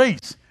this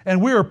race,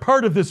 and we are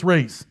part of this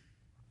race.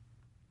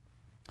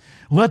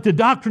 Let the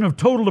doctrine of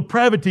total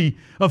depravity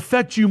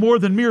affect you more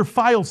than mere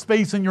file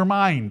space in your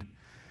mind.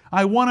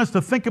 I want us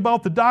to think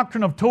about the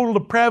doctrine of total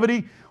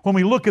depravity when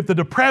we look at the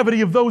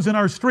depravity of those in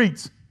our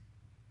streets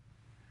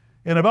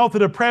and about the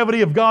depravity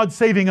of God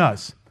saving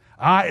us.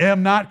 I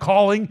am not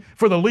calling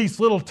for the least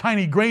little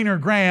tiny grain or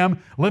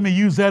gram. Let me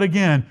use that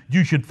again.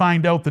 You should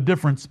find out the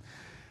difference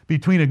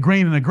between a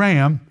grain and a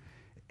gram.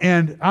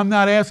 And I'm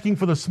not asking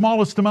for the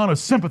smallest amount of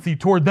sympathy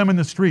toward them in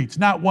the streets,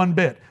 not one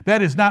bit.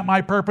 That is not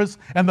my purpose,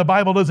 and the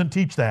Bible doesn't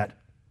teach that.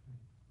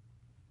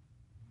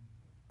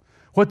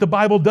 What the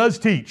Bible does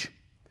teach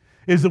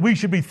is that we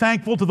should be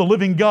thankful to the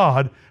living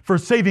God for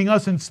saving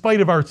us in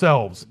spite of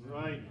ourselves.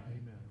 Right.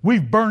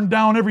 We've burned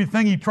down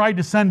everything He tried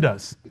to send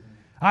us.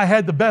 I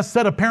had the best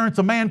set of parents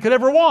a man could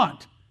ever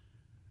want,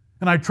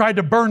 and I tried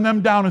to burn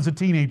them down as a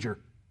teenager.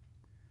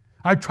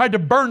 I tried to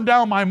burn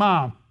down my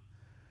mom.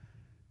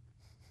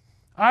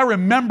 I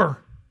remember,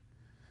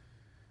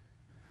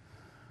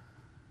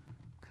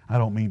 I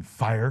don't mean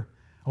fire.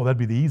 Oh, that'd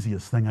be the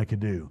easiest thing I could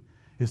do,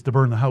 is to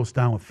burn the house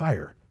down with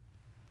fire.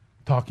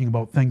 Talking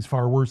about things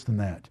far worse than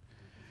that.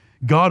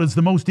 God is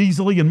the most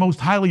easily and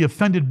most highly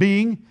offended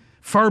being,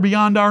 far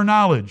beyond our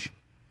knowledge.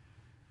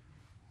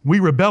 We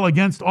rebel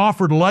against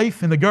offered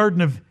life in the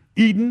Garden of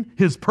Eden,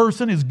 His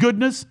person, His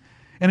goodness,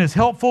 and His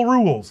helpful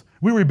rules.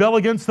 We rebel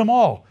against them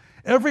all.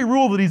 Every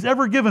rule that He's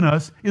ever given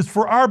us is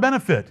for our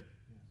benefit.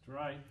 That's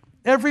right.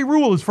 Every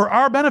rule is for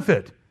our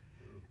benefit.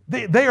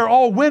 They are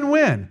all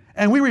win-win,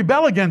 and we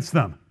rebel against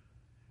them.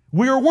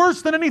 We are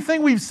worse than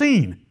anything we've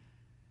seen.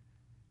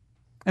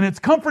 And it's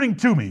comforting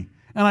to me.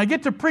 And I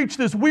get to preach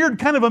this weird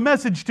kind of a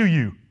message to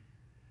you.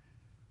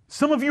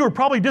 Some of you are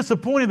probably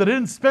disappointed that I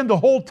didn't spend the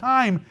whole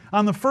time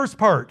on the first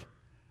part.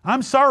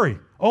 I'm sorry.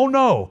 Oh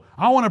no.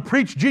 I want to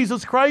preach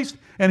Jesus Christ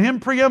and Him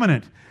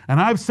preeminent.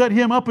 And I've set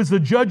Him up as the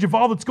judge of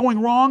all that's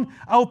going wrong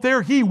out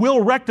there. He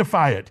will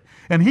rectify it.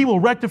 And He will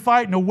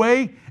rectify it in a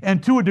way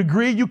and to a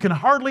degree you can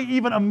hardly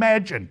even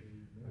imagine.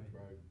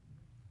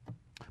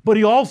 But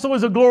He also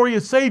is a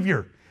glorious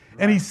Savior.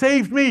 And He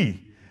saved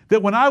me.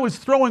 That when I was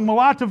throwing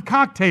Molotov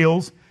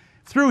cocktails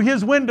through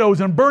His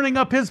windows and burning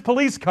up His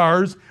police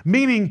cars,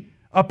 meaning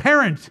a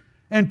parent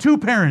and two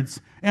parents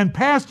and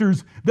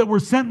pastors that were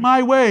sent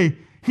my way,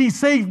 He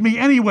saved me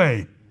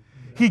anyway.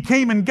 He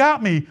came and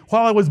got me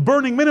while I was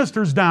burning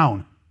ministers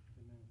down.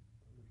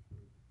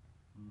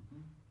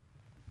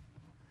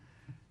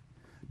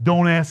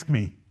 Don't ask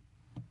me.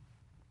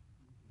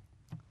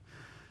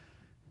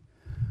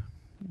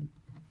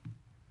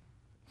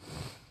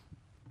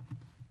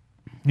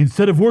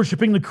 Instead of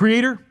worshiping the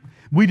Creator,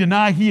 we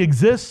deny He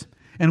exists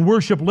and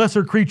worship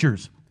lesser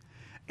creatures.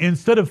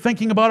 Instead of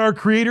thinking about our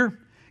Creator,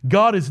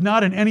 God is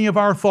not in any of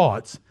our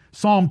thoughts.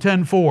 Psalm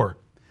 10:4.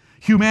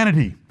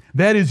 Humanity,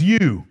 that is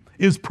you,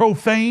 is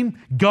profane,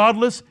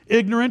 godless,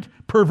 ignorant,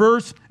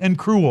 perverse, and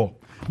cruel.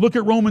 Look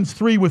at Romans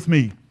 3 with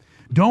me.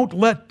 Don't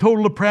let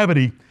total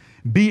depravity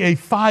be a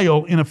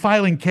file in a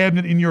filing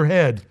cabinet in your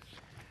head.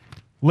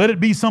 Let it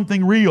be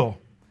something real.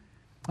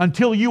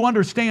 Until you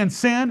understand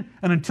sin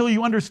and until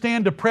you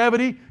understand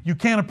depravity, you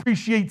can't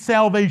appreciate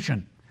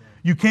salvation.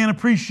 You can't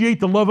appreciate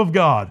the love of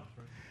God.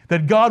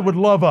 That God would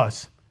love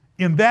us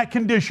in that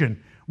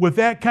condition, with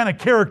that kind of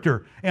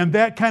character and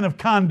that kind of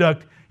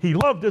conduct. He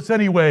loved us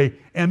anyway,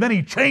 and then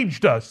He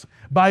changed us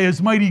by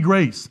His mighty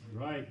grace.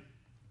 Right.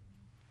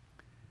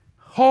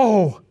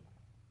 Oh,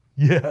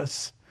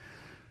 yes.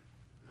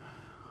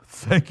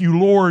 Thank you,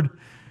 Lord,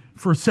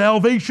 for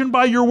salvation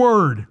by Your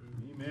word.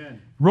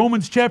 Amen.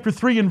 Romans chapter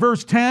 3 and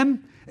verse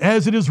 10,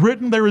 as it is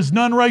written, there is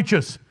none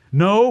righteous.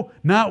 No,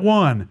 not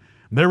one.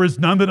 There is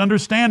none that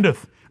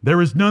understandeth.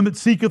 There is none that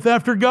seeketh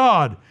after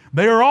God.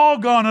 They are all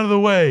gone out of the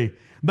way.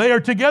 They are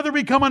together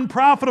become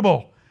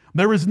unprofitable.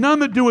 There is none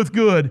that doeth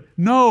good.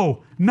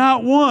 No,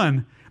 not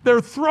one.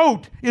 Their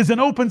throat is an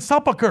open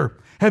sepulchre.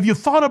 Have you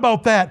thought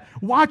about that?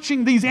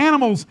 Watching these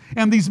animals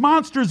and these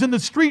monsters in the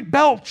street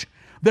belch.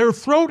 Their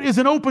throat is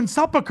an open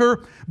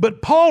sepulchre,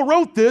 but Paul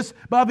wrote this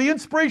by the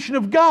inspiration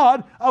of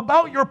God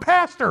about your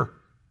pastor.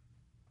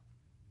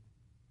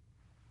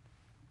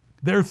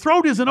 Their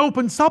throat is an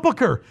open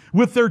sepulchre.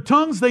 With their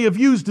tongues they have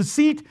used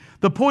deceit.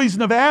 The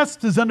poison of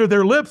asps is under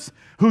their lips,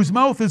 whose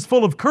mouth is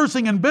full of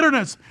cursing and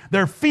bitterness.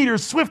 Their feet are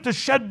swift to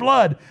shed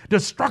blood.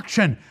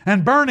 Destruction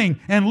and burning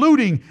and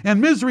looting and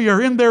misery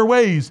are in their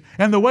ways,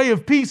 and the way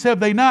of peace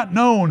have they not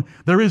known.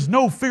 There is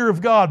no fear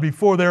of God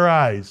before their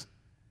eyes.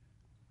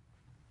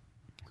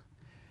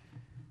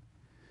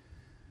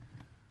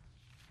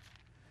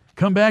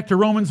 Come back to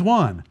Romans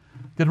 1.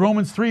 Did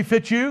Romans 3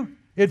 fit you?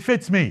 It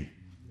fits me.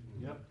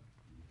 Yep.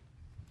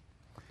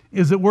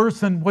 Is it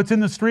worse than what's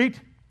in the street?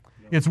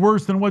 No. It's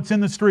worse than what's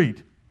in the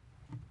street.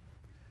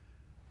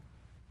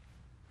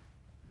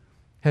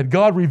 Had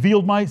God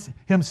revealed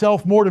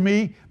Himself more to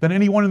me than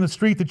anyone in the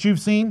street that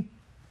you've seen?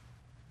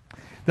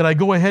 Did I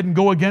go ahead and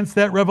go against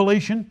that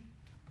revelation?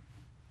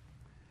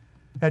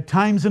 At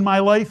times in my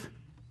life?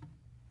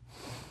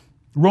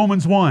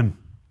 Romans 1.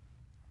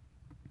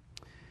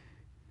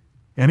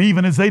 And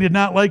even as they did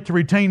not like to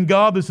retain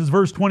God, this is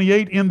verse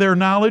 28, in their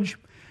knowledge,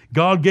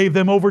 God gave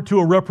them over to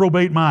a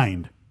reprobate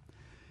mind.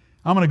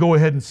 I'm going to go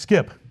ahead and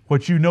skip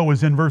what you know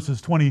is in verses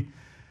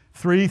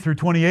 23 through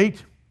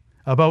 28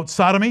 about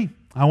sodomy.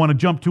 I want to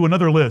jump to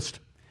another list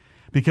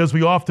because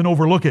we often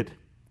overlook it.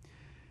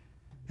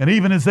 And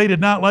even as they did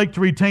not like to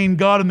retain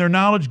God in their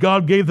knowledge,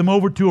 God gave them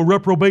over to a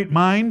reprobate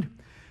mind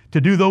to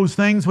do those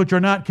things which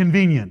are not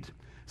convenient.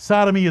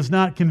 Sodomy is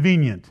not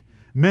convenient.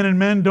 Men and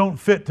men don't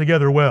fit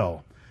together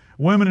well.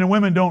 women and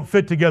women don't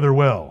fit together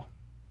well.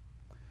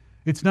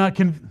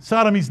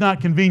 Sodomy's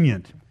not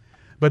convenient.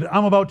 But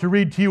I'm about to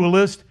read to you a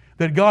list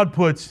that God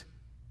puts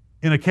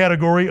in a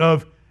category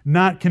of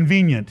not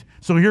convenient.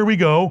 So here we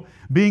go.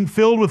 Being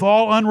filled with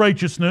all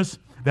unrighteousness,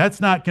 that's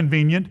not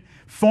convenient.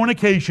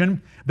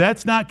 Fornication,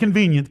 that's not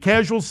convenient.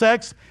 Casual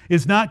sex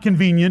is not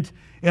convenient.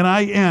 And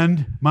I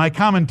end my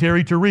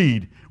commentary to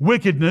read: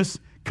 wickedness,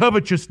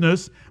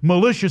 covetousness,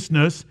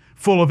 maliciousness,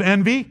 full of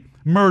envy,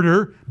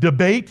 murder,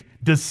 debate,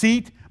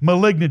 deceit,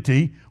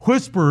 malignity,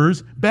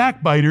 whisperers,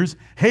 backbiters,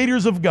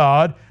 haters of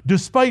God,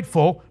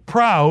 despiteful,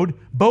 proud,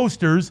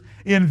 boasters,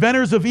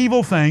 inventors of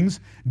evil things,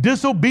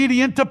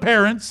 disobedient to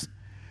parents,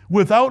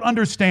 without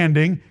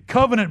understanding,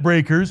 covenant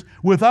breakers,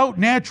 without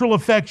natural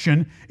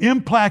affection,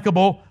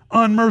 implacable,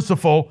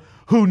 unmerciful,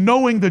 who,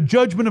 knowing the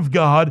judgment of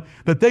God,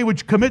 that they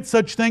which commit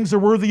such things are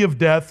worthy of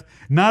death,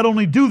 not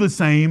only do the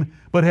same,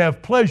 but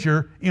have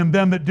pleasure in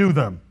them that do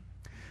them.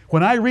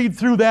 When I read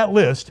through that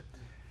list,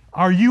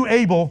 are you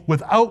able,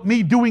 without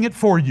me doing it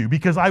for you,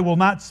 because I will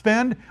not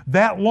spend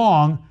that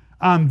long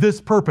on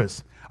this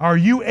purpose, are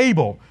you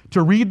able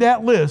to read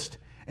that list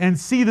and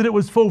see that it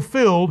was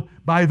fulfilled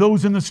by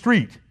those in the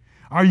street?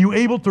 Are you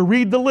able to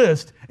read the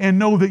list and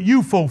know that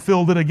you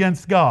fulfilled it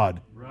against God?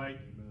 Right.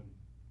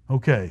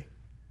 Okay.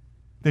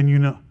 Then you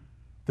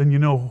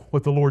know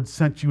what the Lord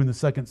sent you in the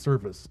second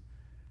service.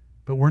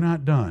 But we're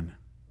not done.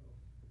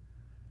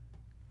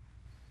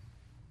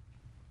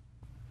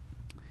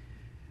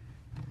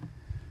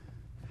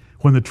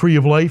 When the tree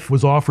of life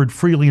was offered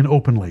freely and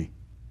openly,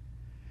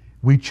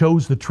 we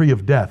chose the tree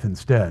of death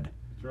instead.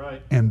 That's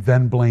right. And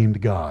then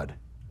blamed God.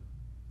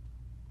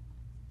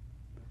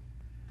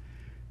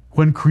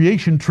 When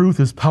creation truth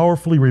is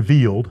powerfully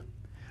revealed,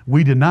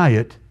 we deny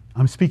it.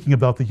 I'm speaking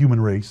about the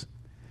human race.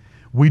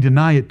 We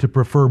deny it to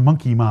prefer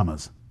monkey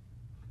mamas.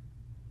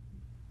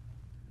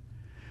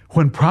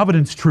 When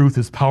providence truth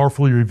is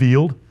powerfully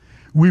revealed,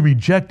 we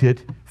reject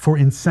it for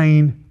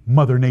insane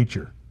Mother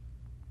Nature.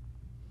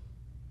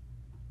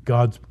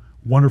 God's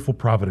wonderful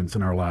providence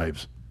in our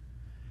lives.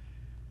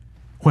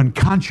 When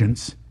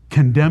conscience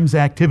condemns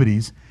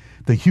activities,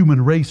 the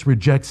human race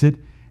rejects it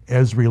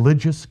as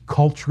religious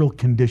cultural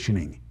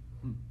conditioning.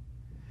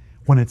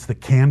 When it's the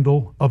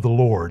candle of the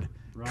Lord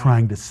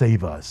trying to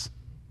save us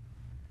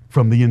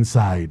from the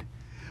inside.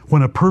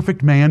 When a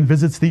perfect man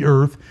visits the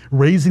earth,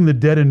 raising the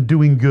dead and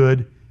doing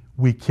good,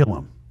 we kill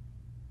him.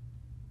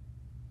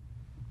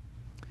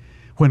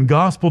 When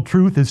gospel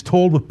truth is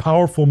told with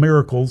powerful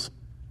miracles,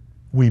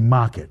 we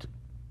mock it.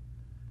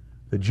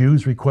 The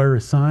Jews require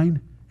a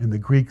sign, and the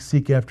Greeks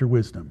seek after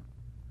wisdom.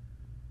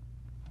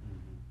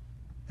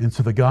 And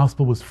so the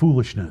gospel was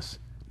foolishness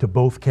to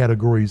both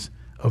categories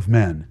of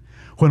men.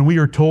 When we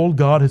are told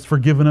God has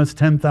forgiven us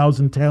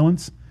 10,000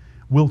 talents,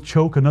 we'll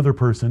choke another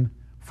person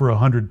for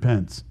 100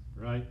 pence.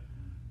 Right.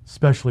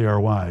 Especially our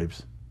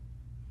wives.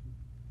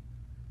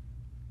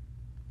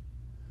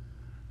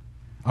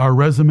 Our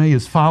resume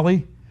is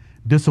folly,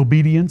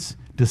 disobedience,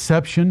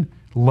 deception,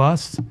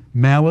 lust,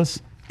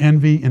 malice,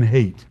 envy, and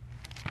hate.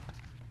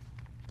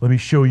 Let me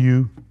show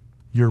you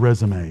your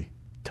resume.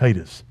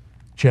 Titus,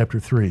 chapter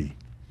 3.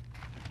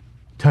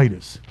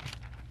 Titus.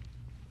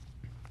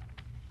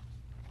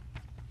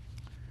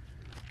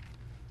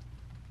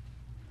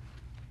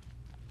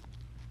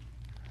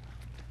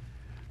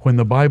 When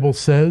the Bible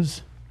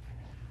says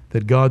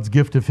that God's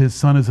gift of His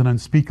Son is an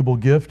unspeakable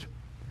gift,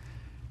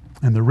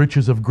 and the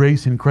riches of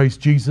grace in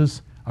Christ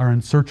Jesus are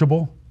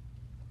unsearchable,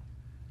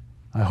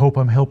 I hope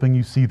I'm helping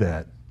you see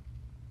that.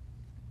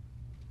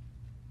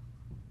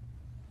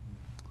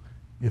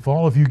 If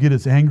all of you get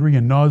as angry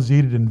and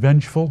nauseated and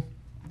vengeful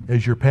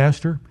as your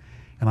pastor,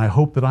 and I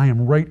hope that I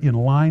am right in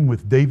line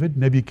with David,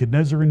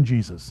 Nebuchadnezzar, and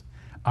Jesus,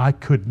 I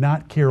could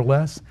not care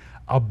less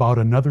about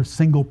another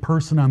single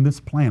person on this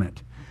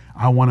planet.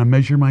 I want to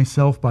measure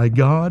myself by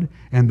God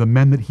and the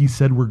men that He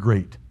said were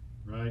great.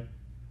 Right.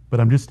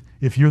 But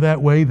if you're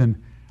that way,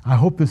 then I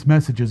hope this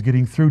message is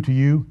getting through to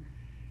you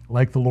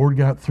like the Lord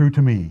got through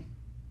to me.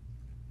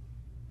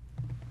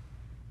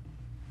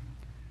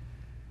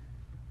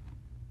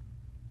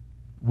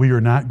 We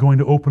are not going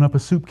to open up a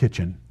soup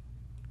kitchen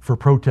for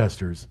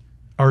protesters,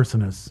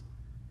 arsonists,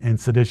 and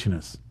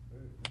seditionists.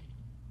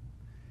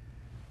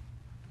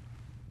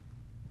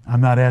 I'm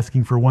not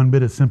asking for one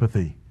bit of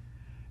sympathy,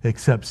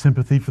 except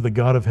sympathy for the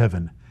God of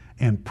heaven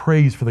and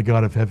praise for the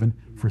God of heaven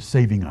for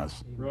saving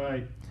us.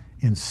 Right.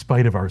 In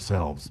spite of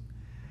ourselves.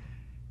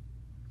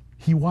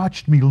 He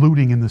watched me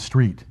looting in the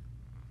street.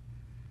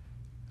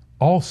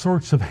 All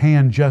sorts of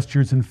hand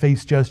gestures and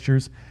face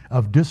gestures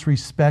of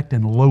disrespect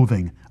and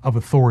loathing of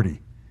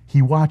authority.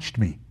 He watched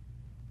me.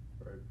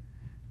 Right.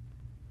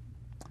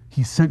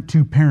 He sent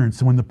two parents,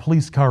 and when the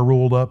police car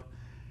rolled up,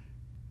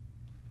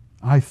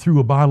 I threw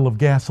a bottle of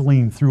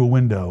gasoline through a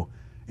window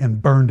and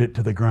burned it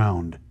to the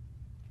ground.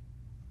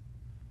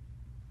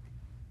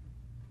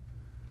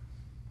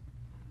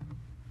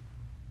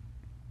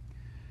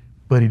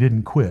 But he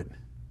didn't quit.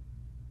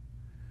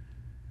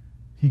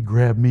 He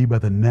grabbed me by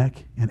the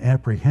neck and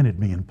apprehended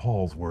me, in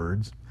Paul's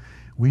words.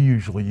 We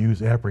usually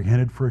use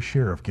apprehended for a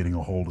sheriff getting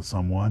a hold of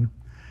someone.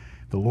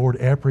 The Lord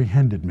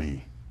apprehended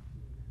me.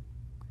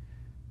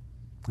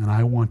 And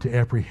I want to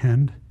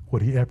apprehend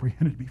what He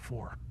apprehended me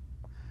for.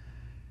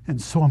 And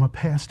so I'm a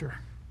pastor.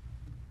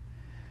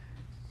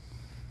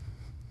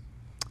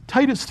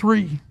 Titus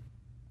 3,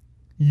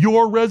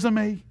 your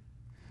resume,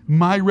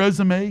 my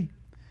resume,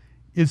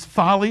 is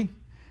folly,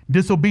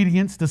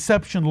 disobedience,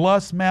 deception,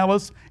 lust,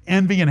 malice,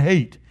 envy, and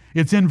hate.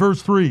 It's in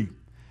verse 3.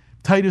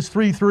 Titus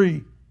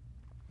 3:3.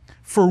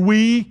 For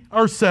we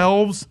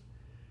ourselves,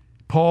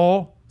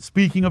 Paul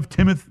speaking of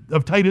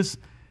Titus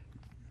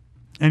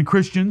and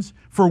Christians,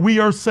 for we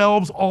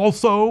ourselves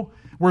also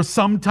were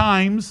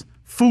sometimes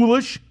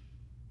foolish,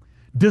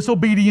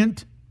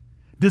 disobedient,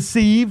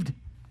 deceived,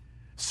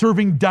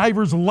 serving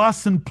divers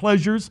lusts and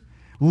pleasures,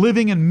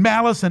 living in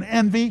malice and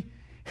envy,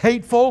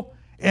 hateful,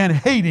 and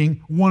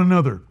hating one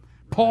another.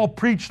 Paul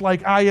preached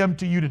like I am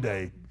to you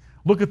today.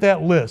 Look at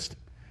that list.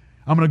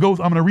 I'm going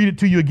to read it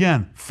to you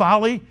again.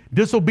 Folly,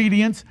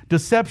 disobedience,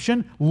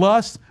 deception,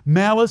 lust,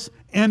 malice,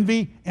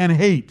 envy, and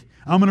hate.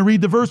 I'm going to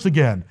read the verse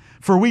again.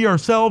 For we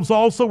ourselves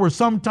also were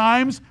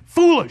sometimes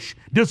foolish,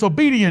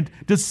 disobedient,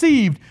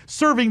 deceived,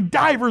 serving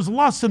divers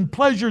lusts and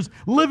pleasures,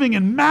 living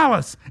in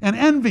malice and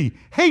envy,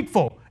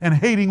 hateful, and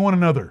hating one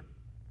another.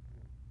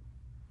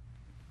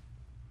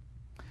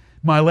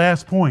 My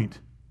last point.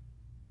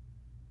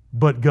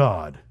 But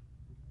God.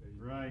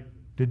 Right.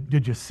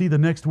 Did you see the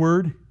next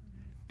word?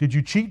 Did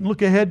you cheat and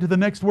look ahead to the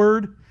next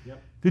word?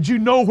 Yep. Did you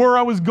know where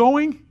I was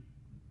going?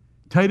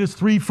 Titus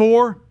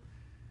 3:4.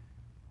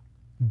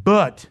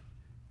 But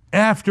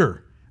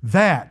after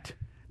that,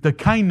 the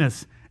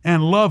kindness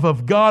and love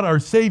of God our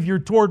Savior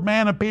toward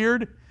man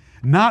appeared,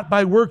 not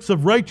by works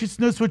of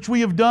righteousness which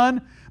we have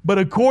done, but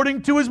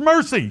according to His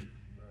mercy.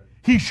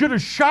 He should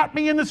have shot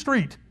me in the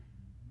street.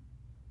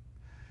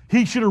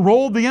 He should have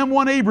rolled the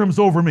M1 Abrams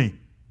over me.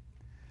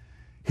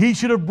 He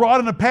should have brought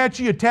an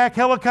Apache attack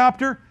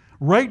helicopter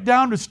right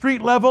down to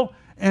street level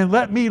and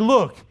let me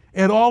look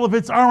at all of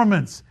its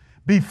armaments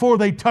before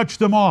they touched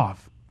them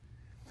off,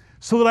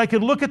 so that I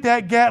could look at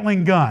that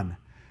Gatling gun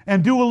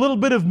and do a little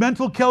bit of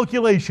mental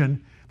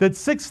calculation that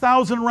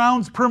 6,000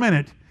 rounds per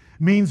minute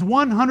means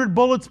 100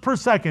 bullets per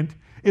second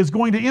is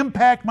going to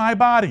impact my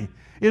body.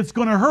 It's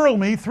going to hurl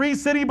me 3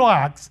 city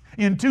blocks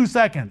in 2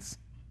 seconds.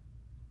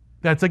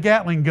 That's a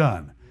Gatling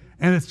gun.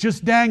 And it's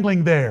just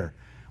dangling there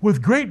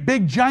with great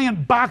big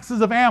giant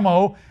boxes of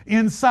ammo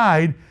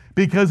inside,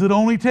 because it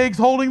only takes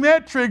holding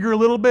that trigger a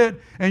little bit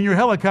and your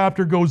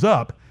helicopter goes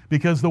up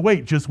because the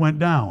weight just went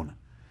down.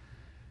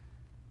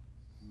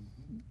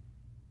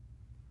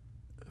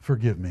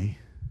 Forgive me.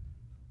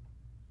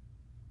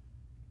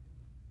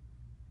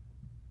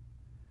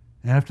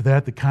 After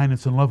that, the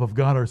kindness and love of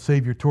God our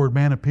Savior toward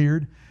man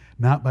appeared,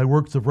 not by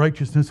works of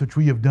righteousness which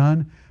we have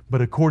done,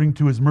 but according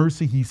to His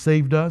mercy He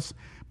saved us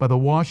by the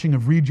washing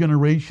of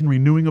regeneration,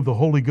 renewing of the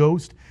Holy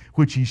Ghost,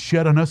 which He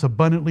shed on us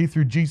abundantly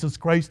through Jesus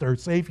Christ our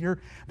Savior,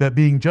 that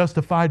being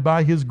justified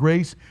by His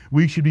grace,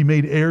 we should be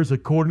made heirs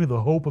according to the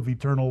hope of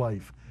eternal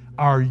life.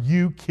 Are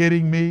you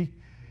kidding me?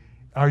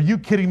 Are you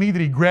kidding me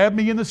that He grabbed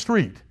me in the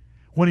street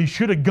when He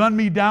should have gunned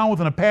me down with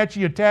an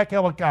Apache attack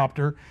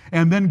helicopter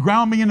and then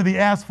ground me into the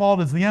asphalt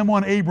as the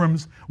M1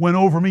 Abrams went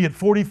over me at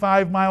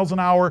 45 miles an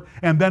hour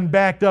and then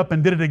backed up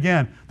and did it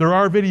again? There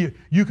are videos.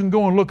 You can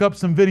go and look up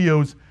some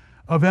videos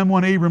of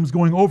M1 Abrams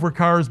going over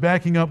cars,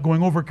 backing up,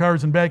 going over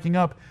cars and backing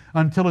up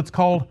until it's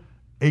called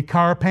a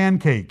car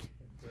pancake.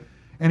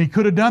 And He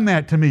could have done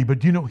that to me,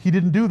 but you know, He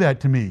didn't do that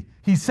to me.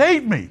 He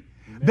saved me.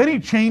 Then He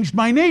changed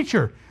my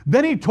nature.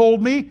 Then He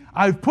told me,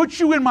 I've put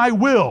you in my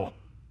will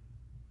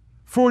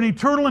for an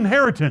eternal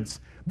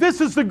inheritance.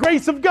 This is the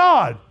grace of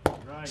God.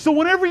 Right. So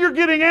whenever you're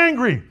getting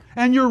angry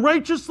and you're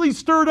righteously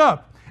stirred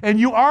up, and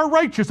you are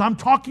righteous, I'm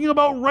talking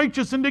about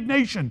righteous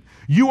indignation.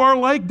 You are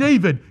like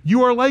David.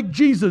 You are like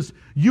Jesus.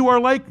 You are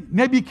like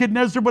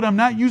Nebuchadnezzar, but I'm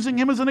not using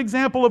him as an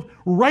example of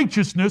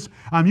righteousness.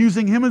 I'm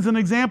using him as an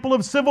example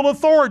of civil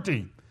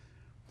authority,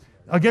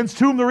 against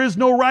whom there is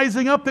no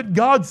rising up, that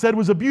God said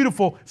was a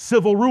beautiful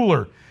civil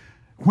ruler.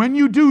 When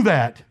you do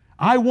that,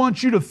 I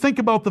want you to think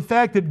about the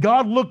fact that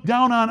God looked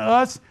down on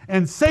us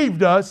and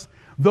saved us,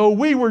 though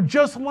we were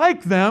just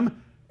like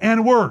them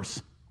and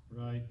worse.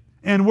 Right.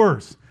 And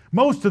worse.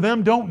 Most of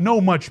them don't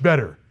know much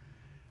better.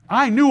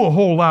 I knew a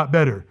whole lot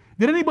better.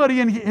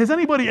 Has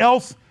anybody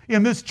else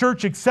in this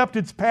church except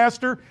its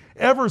pastor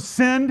ever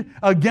sinned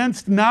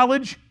against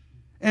knowledge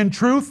and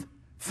truth?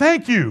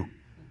 Thank you.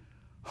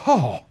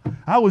 Oh,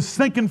 I was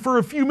thinking for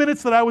a few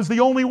minutes that I was the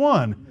only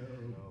one.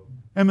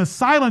 And the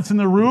silence in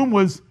the room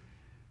was,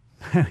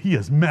 he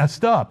is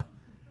messed up.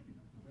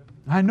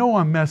 I know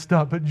I'm messed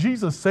up, but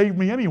Jesus saved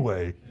me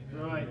anyway.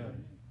 Right.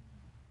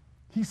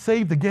 He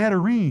saved the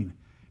Gadarene.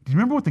 Do you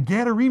remember what the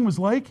Gadarene was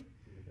like?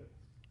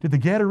 Did the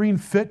Gadarene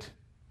fit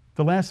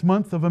the last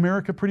month of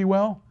America pretty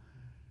well?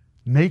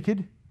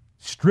 Naked,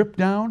 stripped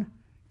down,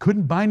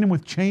 couldn't bind him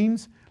with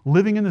chains,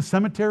 living in the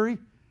cemetery,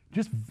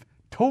 just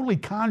totally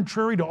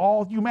contrary to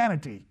all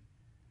humanity.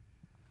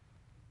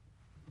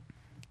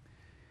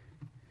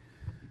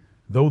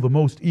 Though the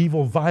most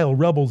evil, vile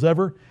rebels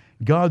ever,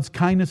 God's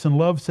kindness and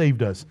love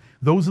saved us.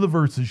 Those are the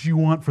verses you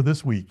want for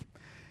this week.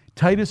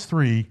 Titus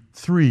 3,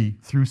 3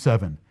 through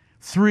 7.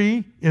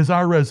 3 is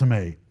our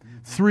resume.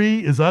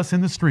 3 is us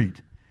in the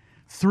street.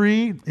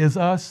 3 is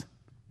us,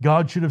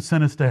 God should have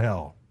sent us to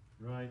hell.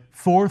 Right.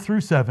 4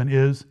 through 7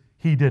 is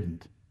He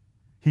didn't.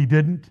 He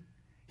didn't.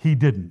 He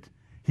didn't.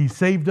 He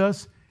saved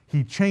us.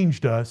 He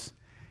changed us.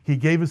 He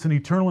gave us an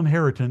eternal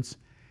inheritance,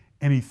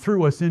 and He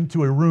threw us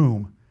into a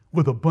room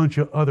with a bunch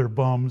of other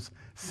bums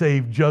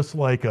saved just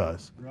like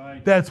us.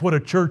 Right. That's what a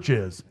church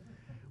is.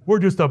 We're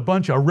just a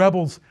bunch of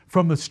rebels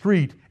from the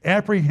street,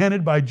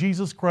 apprehended by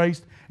Jesus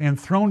Christ and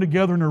thrown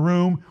together in a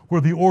room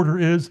where the order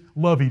is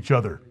love each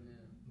other.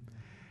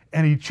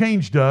 And He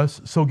changed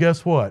us, so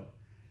guess what?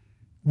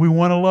 We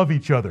want to love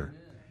each other.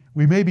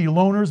 We may be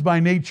loners by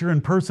nature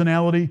and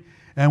personality,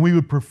 and we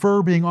would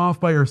prefer being off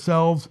by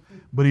ourselves,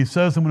 but He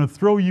says, I'm going to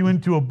throw you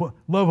into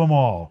love them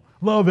all.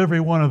 Love every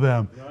one of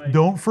them. Right.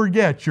 Don't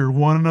forget your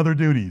one another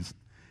duties,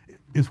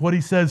 is what He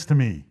says to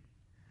me.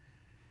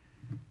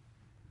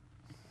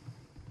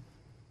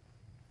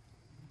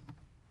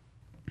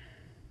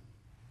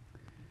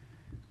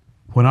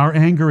 When our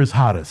anger is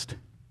hottest,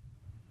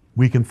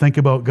 we can think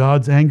about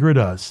God's anger at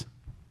us.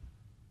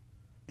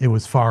 It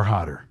was far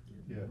hotter.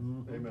 Yes.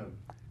 Amen.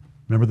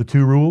 Remember the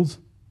 2 rules?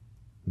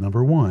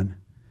 Number 1,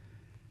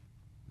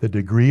 the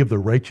degree of the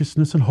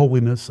righteousness and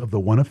holiness of the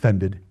one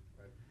offended,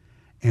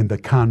 and the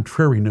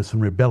contrariness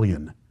and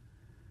rebellion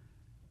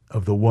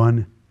of the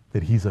one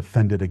that he's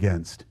offended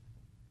against.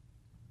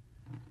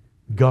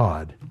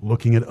 God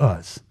looking at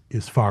us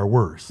is far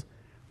worse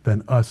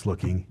than us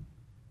looking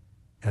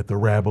at the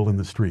rabble in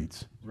the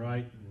streets.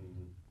 Right.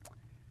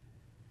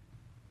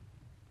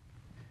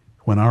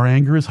 When our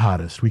anger is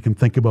hottest, we can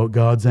think about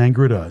God's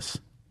anger at us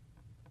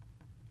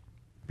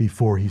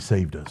before He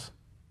saved us.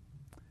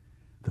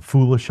 The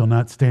foolish shall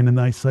not stand in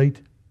thy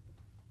sight.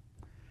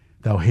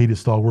 Thou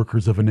hatest all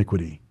workers of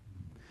iniquity.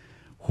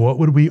 What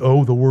would we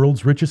owe the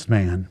world's richest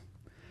man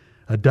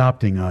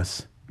adopting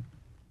us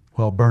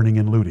while burning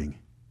and looting?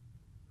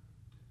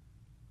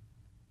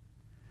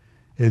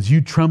 As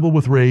you tremble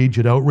with rage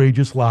at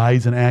outrageous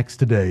lies and acts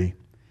today,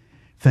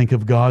 think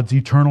of God's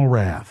eternal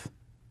wrath.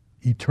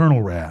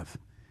 Eternal wrath.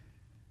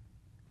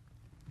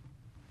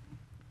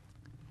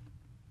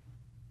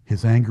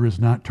 His anger is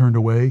not turned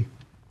away,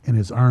 and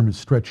His arm is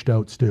stretched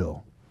out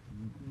still.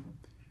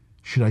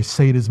 Should I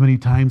say it as many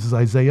times as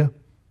Isaiah?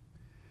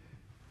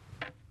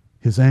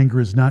 His anger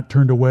is not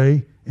turned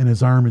away, and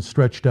His arm is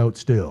stretched out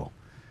still.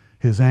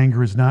 His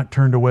anger is not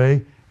turned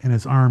away, and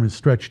His arm is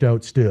stretched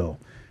out still.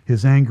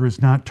 His anger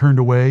is not turned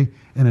away,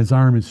 and His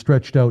arm is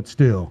stretched out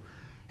still.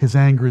 His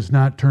anger is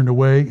not turned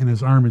away, and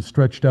His arm is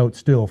stretched out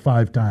still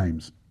 5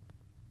 times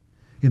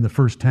in the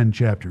first 10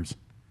 chapters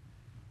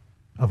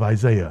of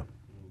Isaiah.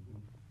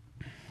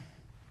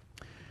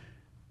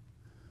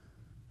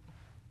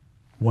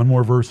 One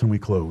more verse and we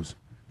close.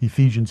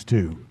 Ephesians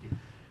 2.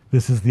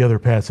 This is the other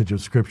passage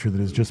of Scripture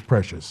that is just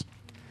precious.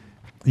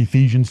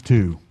 Ephesians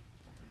 2.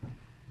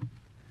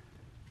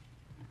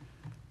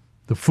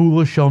 The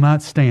foolish shall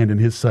not stand in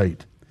His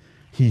sight.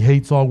 He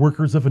hates all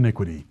workers of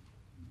iniquity.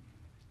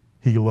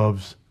 He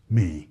loves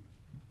me.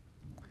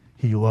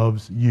 He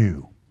loves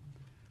you.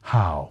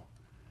 How?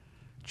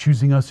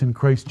 Choosing us in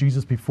Christ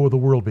Jesus before the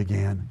world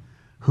began,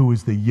 who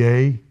is the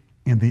yea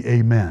and the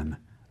amen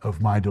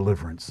of my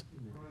deliverance.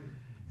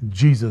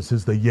 Jesus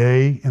is the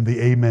yea and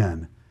the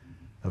amen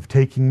of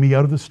taking me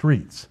out of the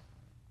streets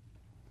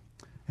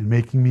and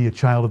making me a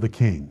child of the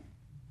King.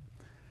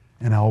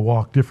 And I'll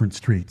walk different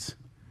streets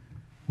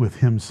with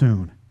Him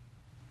soon.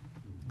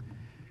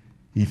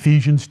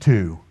 Ephesians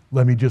 2.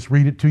 Let me just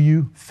read it to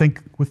you.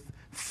 Think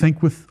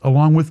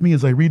along with me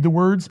as I read the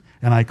words,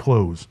 and I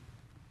close.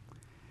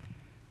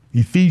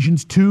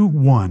 Ephesians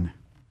 2:1.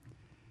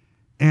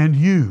 And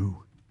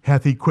you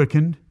hath He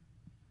quickened,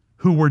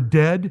 who were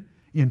dead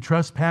in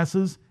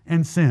trespasses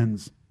and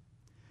sins,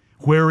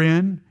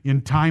 wherein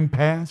in time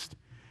past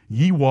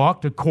ye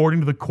walked according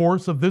to the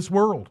course of this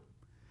world,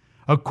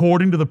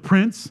 according to the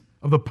prince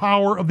of the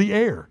power of the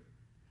air,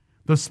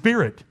 the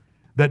spirit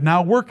that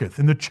now worketh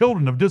in the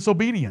children of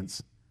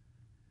disobedience,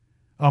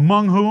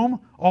 among whom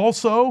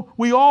also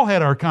we all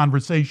had our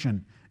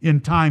conversation in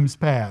times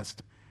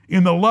past,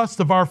 in the lust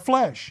of our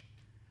flesh,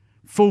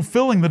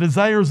 fulfilling the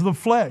desires of the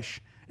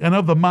flesh and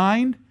of the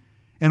mind,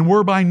 and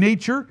were by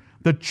nature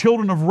the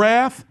children of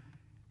wrath,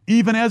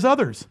 even as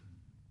others.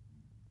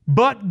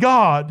 But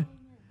God,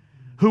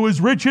 who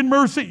is rich in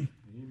mercy,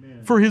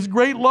 for His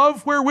great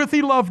love wherewith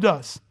He loved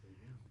us,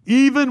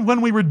 even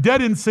when we were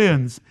dead in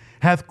sins,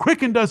 hath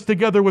quickened us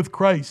together with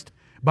Christ.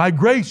 By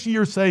grace ye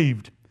are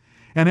saved,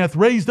 and hath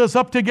raised us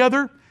up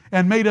together,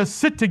 and made us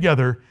sit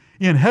together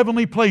in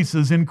heavenly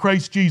places in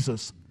Christ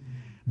Jesus,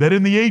 that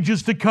in the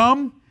ages to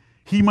come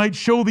He might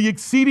show the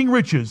exceeding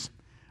riches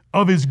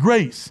of His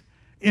grace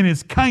in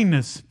His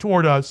kindness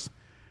toward us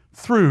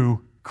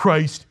through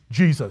Christ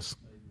Jesus.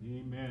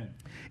 Amen.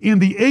 In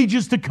the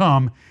ages to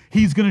come,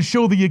 He's going to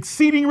show the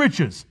exceeding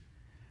riches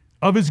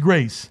of His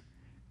grace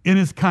in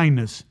His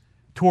kindness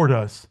toward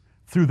us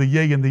through the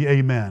yea and the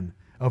amen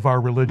of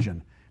our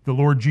religion, the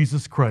Lord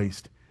Jesus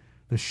Christ,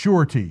 the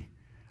surety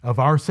of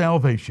our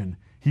salvation.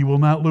 He will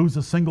not lose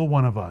a single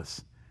one of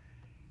us.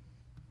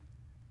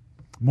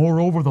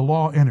 Moreover, the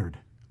law entered.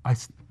 I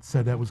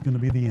said that was going to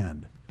be the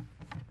end.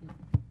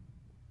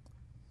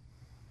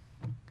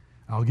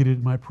 I'll get it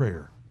in my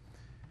prayer.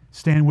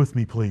 Stand with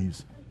me,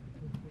 please.